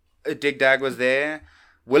Dug? Dig Dug was there.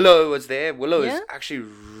 Willow was there. Willow is actually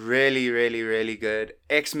really, really, really good.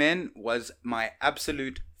 X-Men was my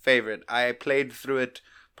absolute favorite. I played through it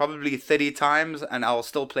probably 30 times, and I'll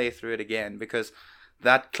still play through it again, because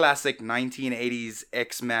that classic 1980s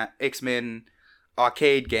X-Men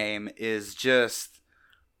arcade game is just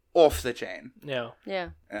off the chain. Yeah.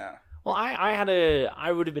 Well,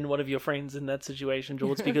 I would have been one of your friends in that situation,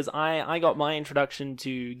 George, because I got my introduction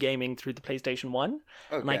to gaming through the PlayStation 1,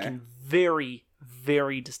 and I can very,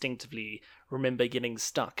 very distinctively remember getting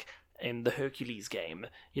stuck in the Hercules game.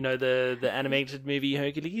 You know, the animated movie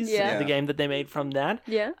Hercules? Yeah. The game that they made from that?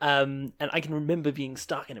 Yeah. And I can remember being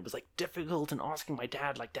stuck, and it was, like, difficult, and asking my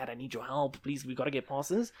dad, like, Dad, I need your help, please, we gotta get past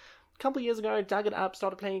this. A couple of years ago, I dug it up,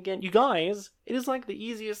 started playing again. You guys, it is like the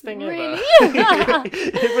easiest thing Really? ever.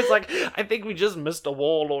 It was like, I think we just missed a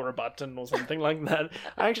wall or a button or something like that.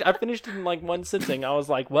 I finished it in like one sitting. I was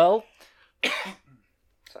like, well,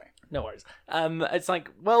 Sorry. no worries. It's like,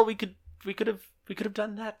 well, we could have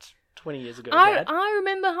done that 20 years ago. Dad. I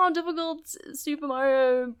remember how difficult Super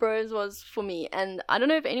Mario Bros. Was for me, and I don't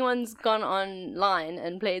know if anyone's gone online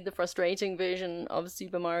and played the frustrating version of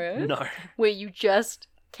Super Mario, No. where you just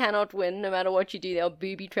cannot win no matter what you do. There are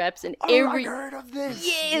booby traps in Oh, every... I heard of this.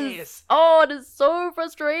 Yes! Oh, it is so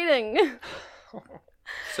frustrating.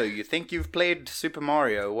 So you think you've played Super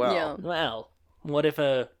Mario well? Yeah. Well, what if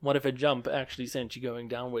a jump actually sent you going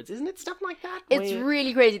downwards? Isn't it stuff like that? It's where-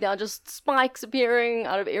 really crazy. There are just spikes appearing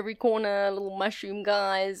out of every corner, little mushroom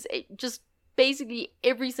guys. It just basically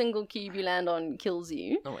every single cube you land on kills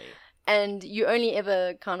you. Oh, wait. And you only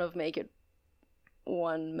ever kind of make it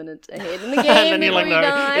 1 minute ahead in the game And then you're before like, you no,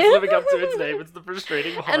 die. it's living up to its name. It's the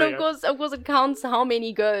frustrating Mario. And of course it counts how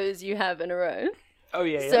many goes you have in a row. Oh,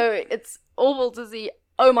 yeah. So it's awful to see,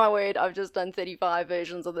 oh my word, I've just done 35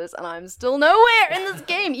 versions of this and I'm still nowhere in this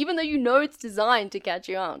game, even though you know it's designed to catch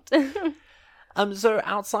you out. So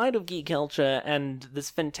outside of geek culture and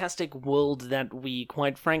this fantastic world that we,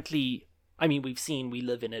 quite frankly, I mean, we've seen, we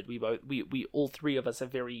live in it. We all three of us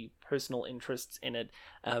have very personal interests in it,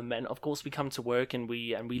 and of course we come to work and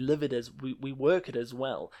we live it as we work it as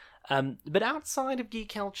well. But outside of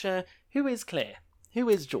geek culture, who is Claire? Who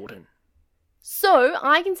is Jordan? So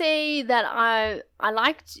I can say that I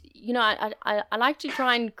liked, you know, I like to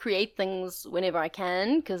try and create things whenever I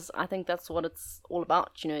can, because I think that's what it's all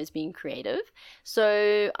about, you know, is being creative.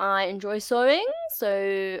 So I enjoy sewing,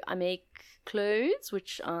 so I make clothes,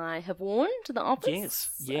 which I have worn to the office.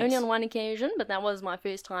 Yes. Only on one occasion, but that was my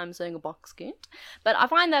first time sewing a box skirt. But I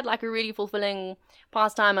find that like a really fulfilling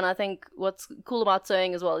pastime, and I think what's cool about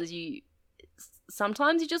sewing as well is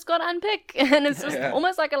sometimes you just gotta unpick, and it's just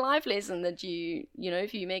almost like a life lesson that you know,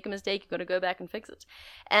 if you make a mistake, you gotta go back and fix it.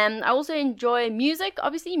 And I also enjoy music.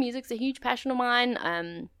 Obviously, music's a huge passion of mine.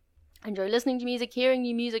 I enjoy listening to music, hearing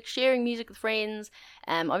new music, sharing music with friends.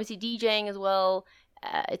 Obviously DJing as well.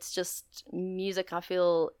 It's just music. I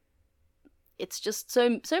feel it's just so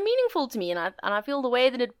meaningful to me, and I feel the way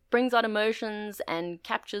that it brings out emotions and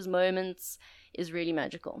captures moments is really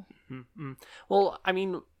magical. Mm-hmm. Well, I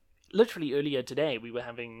mean, literally earlier today we were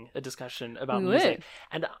having a discussion about music,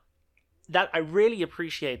 and that I really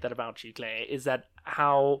appreciate that about you, Claire, is that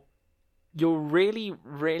how you're really,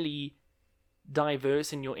 really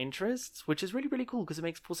diverse in your interests, which is really, really cool, because it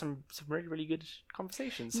makes for some really, really good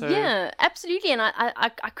conversations. So yeah, absolutely. And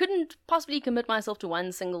I couldn't possibly commit myself to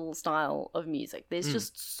one single style of music. There's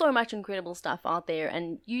just so much incredible stuff out there,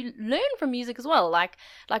 and you learn from music as well. Like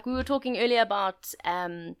we were talking earlier about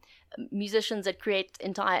musicians that create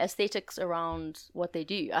entire aesthetics around what they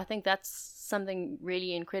do. I think that's something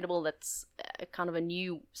really incredible. That's kind of a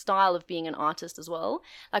new style of being an artist as well,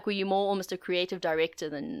 like where you're more almost a creative director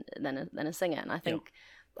than a singer. And I think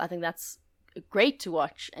that's great to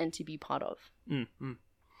watch and to be part of. Mm-hmm.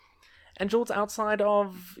 And George, outside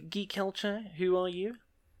of geek culture, who are you?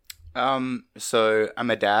 So I'm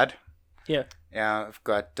a dad. Yeah, I've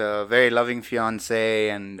got a very loving fiance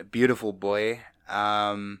and a beautiful boy.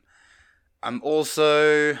 I'm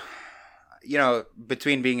also, you know,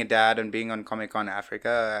 between being a dad and being on Comic-Con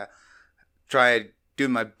Africa, try to do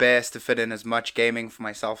my best to fit in as much gaming for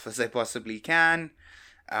myself as I possibly can.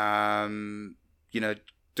 You know,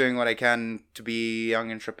 doing what I can to be a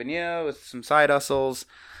young entrepreneur with some side hustles.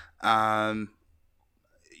 So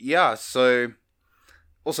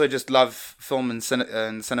also just love film and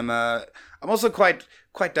cinema. I'm also quite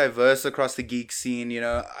diverse across the geek scene. You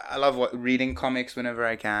know, I love reading comics whenever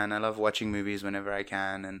I can. I love watching movies whenever I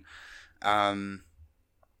can, and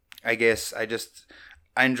I guess I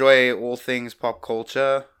enjoy all things pop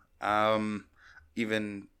culture,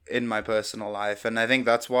 even in my personal life, and I think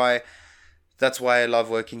that's why I love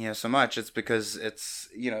working here so much. It's because it's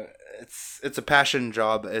a passion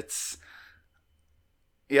job. It's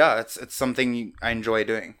something I enjoy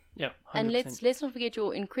doing. yeah. 100%. And let's not forget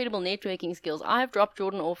your incredible networking skills. I have dropped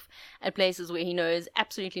Jordan off at places where he knows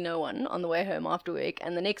absolutely no one on the way home after work,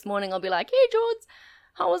 and the next morning I'll be like, "Hey, George,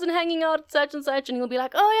 how was it hanging out at such and such?" And he'll be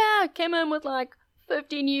like, "Oh yeah, came home with like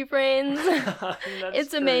 50 new friends. That's It's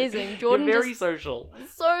true. amazing. Jordan You're very just- social.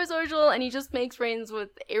 So social, and he just makes friends with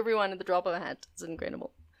everyone at the drop of a hat. It's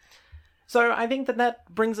incredible. So I think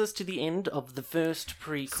that brings us to the end of the first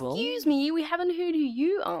prequel. Excuse me, we haven't heard who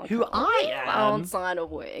you are. Who I am? Outside of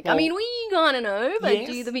work. Well, I mean, we kind of know, but yes.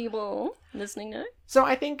 do the people listening know? So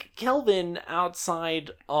I think Kelvin,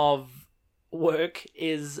 outside of work,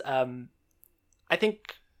 is I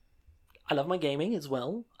think I love my gaming as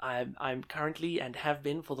well. I'm currently, and have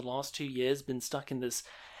been for the last 2 years, been stuck in this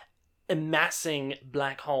amassing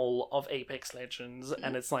black hole of Apex Legends,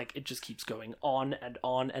 and it's like it just keeps going on, and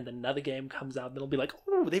then another game comes out and it'll be like,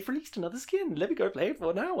 oh, they've released another skin, let me go play it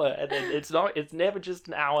for an hour. And then it's never just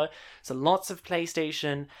an hour. So lots of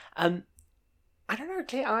PlayStation. I don't know,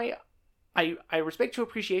 Claire, I respect your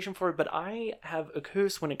appreciation for it, but I have a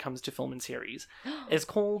curse when it comes to film and series. It's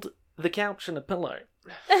called the couch and a pillow.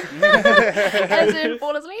 As in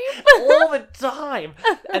fall asleep? All the time.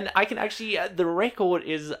 And I can actually, the record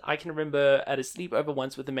is, I can remember at a sleepover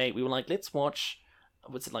once with a mate, we were like, let's watch,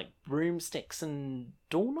 what's it like, broomsticks and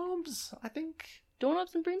doorknobs, I think?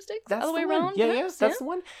 Doorknobs and broomsticks? That's Other way the one. around? Yeah, perhaps? that's the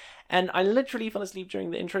one. And I literally fell asleep during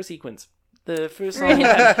the intro sequence. The first Really?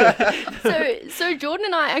 time. So Jordan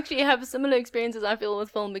and I actually have similar experiences, I feel, with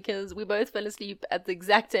film, because we both fell asleep at the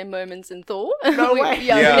exact same moments in Thor. No way.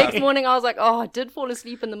 Yeah, Yeah. the next morning I was like, oh, I did fall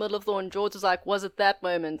asleep in the middle of Thor, and George was like, was it that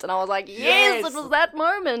moment? And I was like, yes. It was that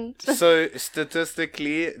moment. So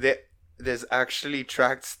statistically, there's actually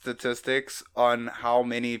tracked statistics on how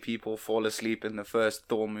many people fall asleep in the first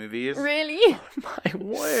Thor movies. Really? My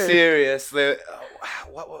word. Serious.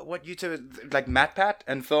 What YouTube, like MatPat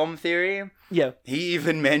and Film Theory, Yeah. he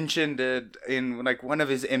even mentioned it in like one of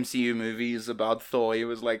his MCU movies about Thor. He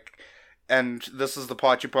was like, and this is the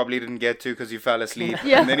part you probably didn't get to because you fell asleep.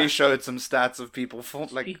 Yeah. And then he showed some stats of people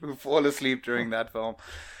who fall asleep during that film.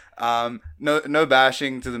 No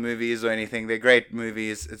bashing to the movies or anything. They're great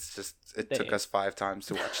movies. It's just it took us 5 times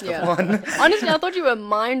to watch the Yeah. one. Honestly, I thought you were a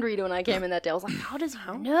mind reader when I came in that day. I was like, how does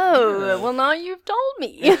he know? Well, now you've told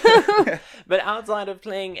me. But outside of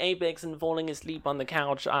playing Apex and falling asleep on the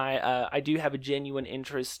couch, I do have a genuine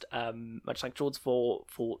interest, much like George, for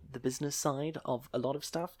the business side of a lot of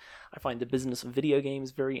stuff. I find the business of video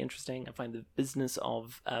games very interesting. I find the business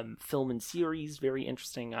of film and series very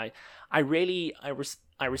interesting. I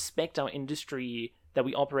respect our industry that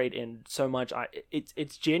we operate in so much.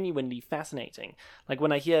 It's genuinely fascinating. Like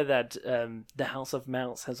when I hear that the House of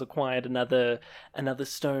Mouse has acquired another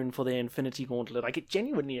stone for their Infinity Gauntlet, I get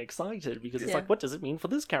genuinely excited because it's Yeah. like, what does it mean for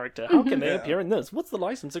this character? How can they Yeah. appear in this? What's the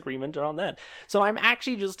license agreement around that? So I'm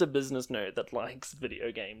actually just a business nerd that likes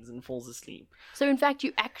video games and falls asleep. So, in fact,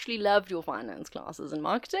 you actually loved your finance classes and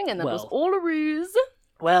marketing, and that was Well. all a ruse.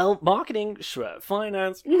 Well, marketing, sure.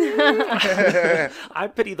 Finance, I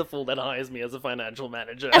pity the fool that hires me as a financial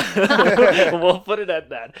manager. We'll put it at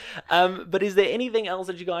that. But is there anything else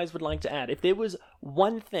that you guys would like to add? If there was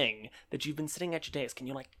one thing that you've been sitting at your desk and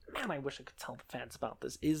you're like, man, I wish I could tell the fans about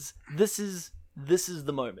this, this is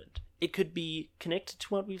the moment. It could be connected to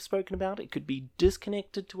what we've spoken about. It could be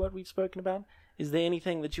disconnected to what we've spoken about. Is there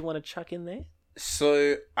anything that you want to chuck in there?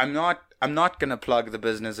 So I'm not gonna plug the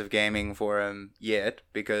business of gaming for him yet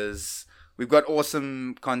because we've got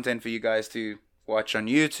awesome content for you guys to watch on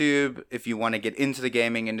YouTube if you want to get into the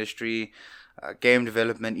gaming industry, game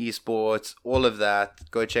development, esports, all of that.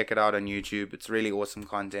 Go check it out on YouTube. It's really awesome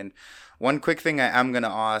content. One quick thing I am gonna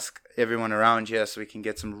ask everyone around here so we can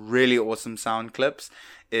get some really awesome sound clips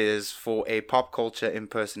is for a pop culture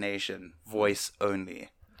impersonation, voice only.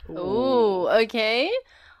 Ooh, okay.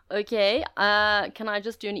 Okay, can I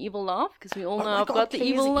just do an evil laugh? Because we all know I've got the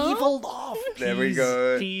evil laugh. Evil laugh. There we Please-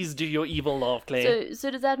 go. Please do your evil laugh, Claire.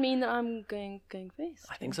 So does that mean that I'm going first?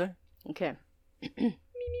 I think so. Okay.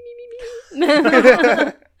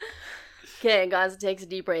 Okay, guys, it takes a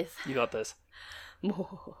deep breath. You got this.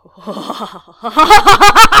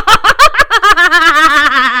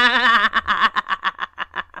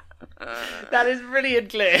 That is brilliant,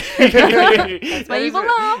 Claire. That's my evil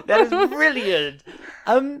laugh. That is brilliant.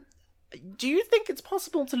 Do you think it's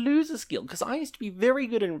possible to lose a skill? Because I used to be very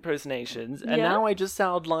good at impersonations, and Yeah. now I just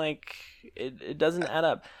sound like it doesn't add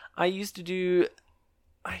up. I used to do.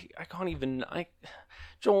 I can't even.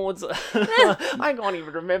 George, I can't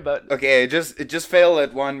even remember. Okay, it just failed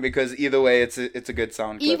at one because either way, it's a good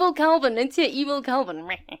sound clip. Evil Calvin, let's hear Evil Calvin.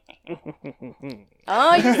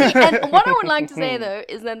 Oh, you see, and what I would like to say though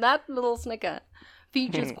is that little snicker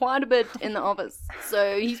features quite a bit in The Office.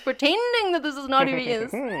 So he's pretending that this is not who he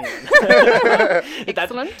is.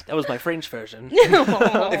 Excellent. That was my French version.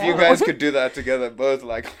 If you guys could do that together, both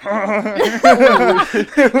like.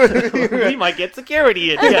 We might get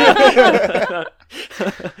security in here.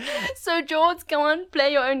 So, George, come on,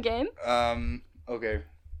 play your own game. Okay.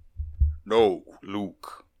 No,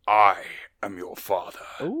 Luke, I am your father.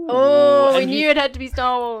 Ooh. Oh, we And knew it had to be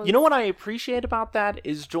Star Wars. You know what I appreciate about that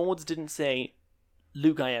is George didn't say,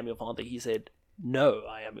 Luke, I am your father. He said, no,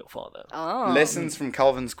 I am your father. Oh. Lessons from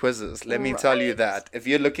Calvin's quizzes. Let me tell you Right. that. If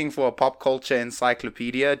you're looking for a pop culture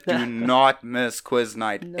encyclopedia, do not miss quiz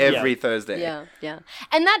night every Thursday. Yeah.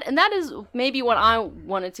 And that is maybe what I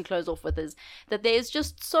wanted to close off with, is that there's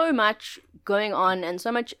just so much going on and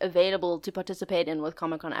so much available to participate in with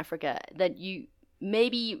Comic-Con Africa that you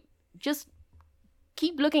maybe just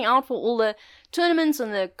keep looking out for all the tournaments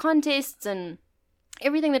and the contests and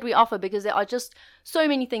everything that we offer, because there are just so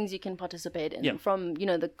many things you can participate in, from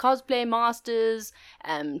the cosplay masters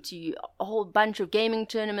to a whole bunch of gaming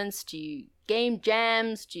tournaments to game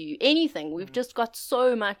jams to anything. We've just got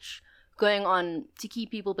so much going on to keep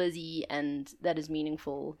people busy, and that is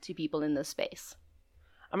meaningful to people in this space.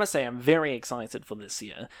 I must say, I'm very excited for this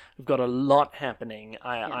year. We've got a lot happening.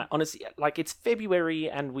 I honestly, it's February,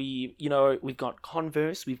 and we've got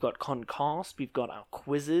Converse, we've got Concast, we've got our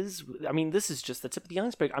quizzes. I mean, this is just the tip of the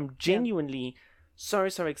iceberg. I'm genuinely so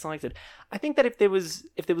excited. I think that if there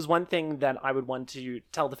was one thing that I would want to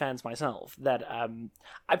tell the fans myself, that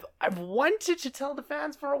I've wanted to tell the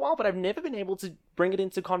fans for a while, but I've never been able to bring it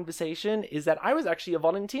into conversation, is that I was actually a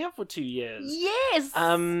volunteer for 2 years. Yes.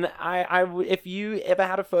 If you ever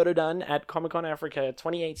had a photo done at Comic-Con Africa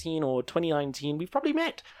 2018 or 2019, we've probably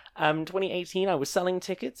met. 2018, I was selling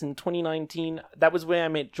tickets. In 2019, that was where I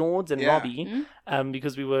met George and Robbie,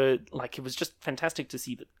 because we were like, it was just fantastic to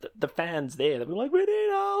see the fans there. They were like, we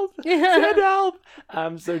need help, send help.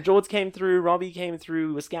 So George came through, Robbie came through,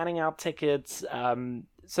 we were scanning out tickets.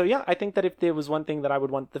 So yeah, I think that if there was one thing that I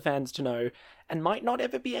would want the fans to know, and might not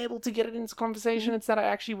ever be able to get it into conversation, it's that I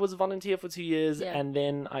actually was a volunteer for 2 years, and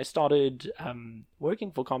then I started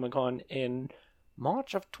working for Comic-Con in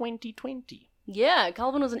March of 2020. Yeah,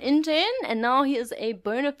 Calvin was an intern, and now he is a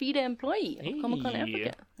bona fide employee of Comic-Con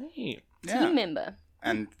Africa. Hey. Team member.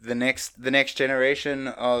 And the next generation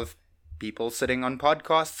of people sitting on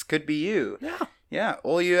podcasts could be you. Yeah.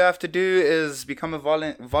 All you have to do is become a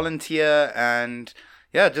volunteer and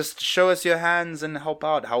just show us your hands and help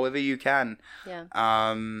out however you can. Yeah.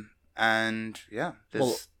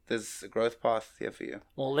 There's a growth path here for you.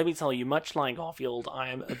 Well, let me tell you, much like Garfield, I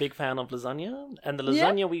am a big fan of lasagna, and the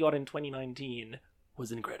lasagna we got in 2019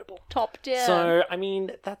 was incredible. Top tier. So, I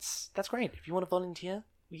mean, that's great. If you want to volunteer,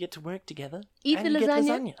 we get to work together. Eat and the you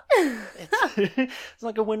lasagna. Get lasagna. It's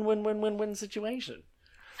like a win-win-win-win-win situation.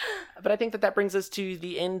 But I think that brings us to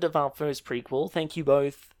the end of our first prequel. Thank you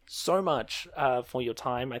both so much for your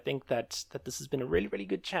time. I think that this has been a really, really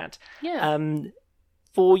good chat. Yeah.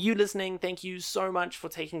 For you listening, thank you so much for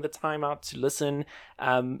taking the time out to listen.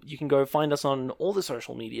 You can go find us on all the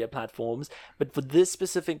social media platforms. But for this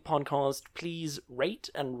specific podcast, please rate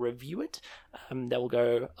and review it. That will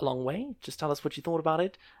go a long way. Just tell us what you thought about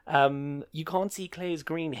it. You can't see Claire's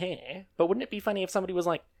green hair, but wouldn't it be funny if somebody was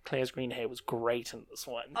like, Claire's green hair was great in this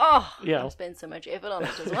one? Oh, yeah. I've spent so much effort on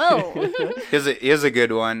it as well. Here's a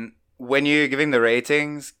good one. When you're giving the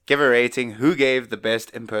ratings, give a rating who gave the best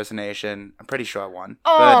impersonation. I'm pretty sure I won.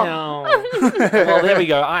 Oh. No. Well, there we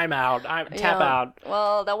go. I'm out. Tap out.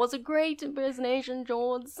 Well, that was a great impersonation,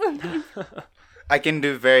 George. I can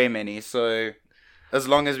do very many, so as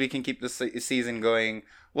long as we can keep the season going,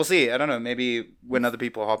 we'll see. I don't know. Maybe when other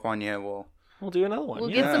people hop on here, we'll do another one. We'll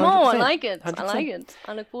get some more. I like it. 100%. I like it.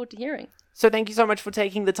 I look forward to hearing. So thank you so much for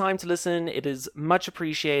taking the time to listen. It is much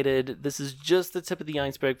appreciated. This is just the tip of the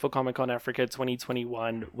iceberg for Comic-Con Africa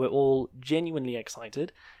 2021. We're all genuinely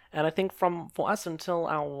excited. And I think for us until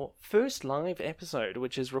our first live episode,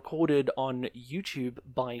 which is recorded on YouTube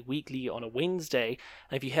bi-weekly on a Wednesday,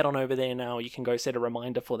 and if you head on over there now, you can go set a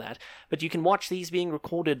reminder for that. But you can watch these being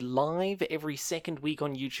recorded live every second week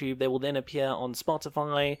on YouTube. They will then appear on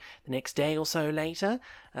Spotify the next day or so later.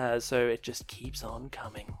 So it just keeps on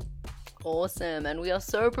coming. Awesome. And we are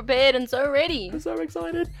so prepared and so ready. I'm so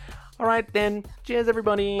excited. All right, then. Cheers,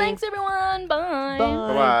 everybody. Thanks, everyone. Bye.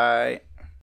 Bye. bye.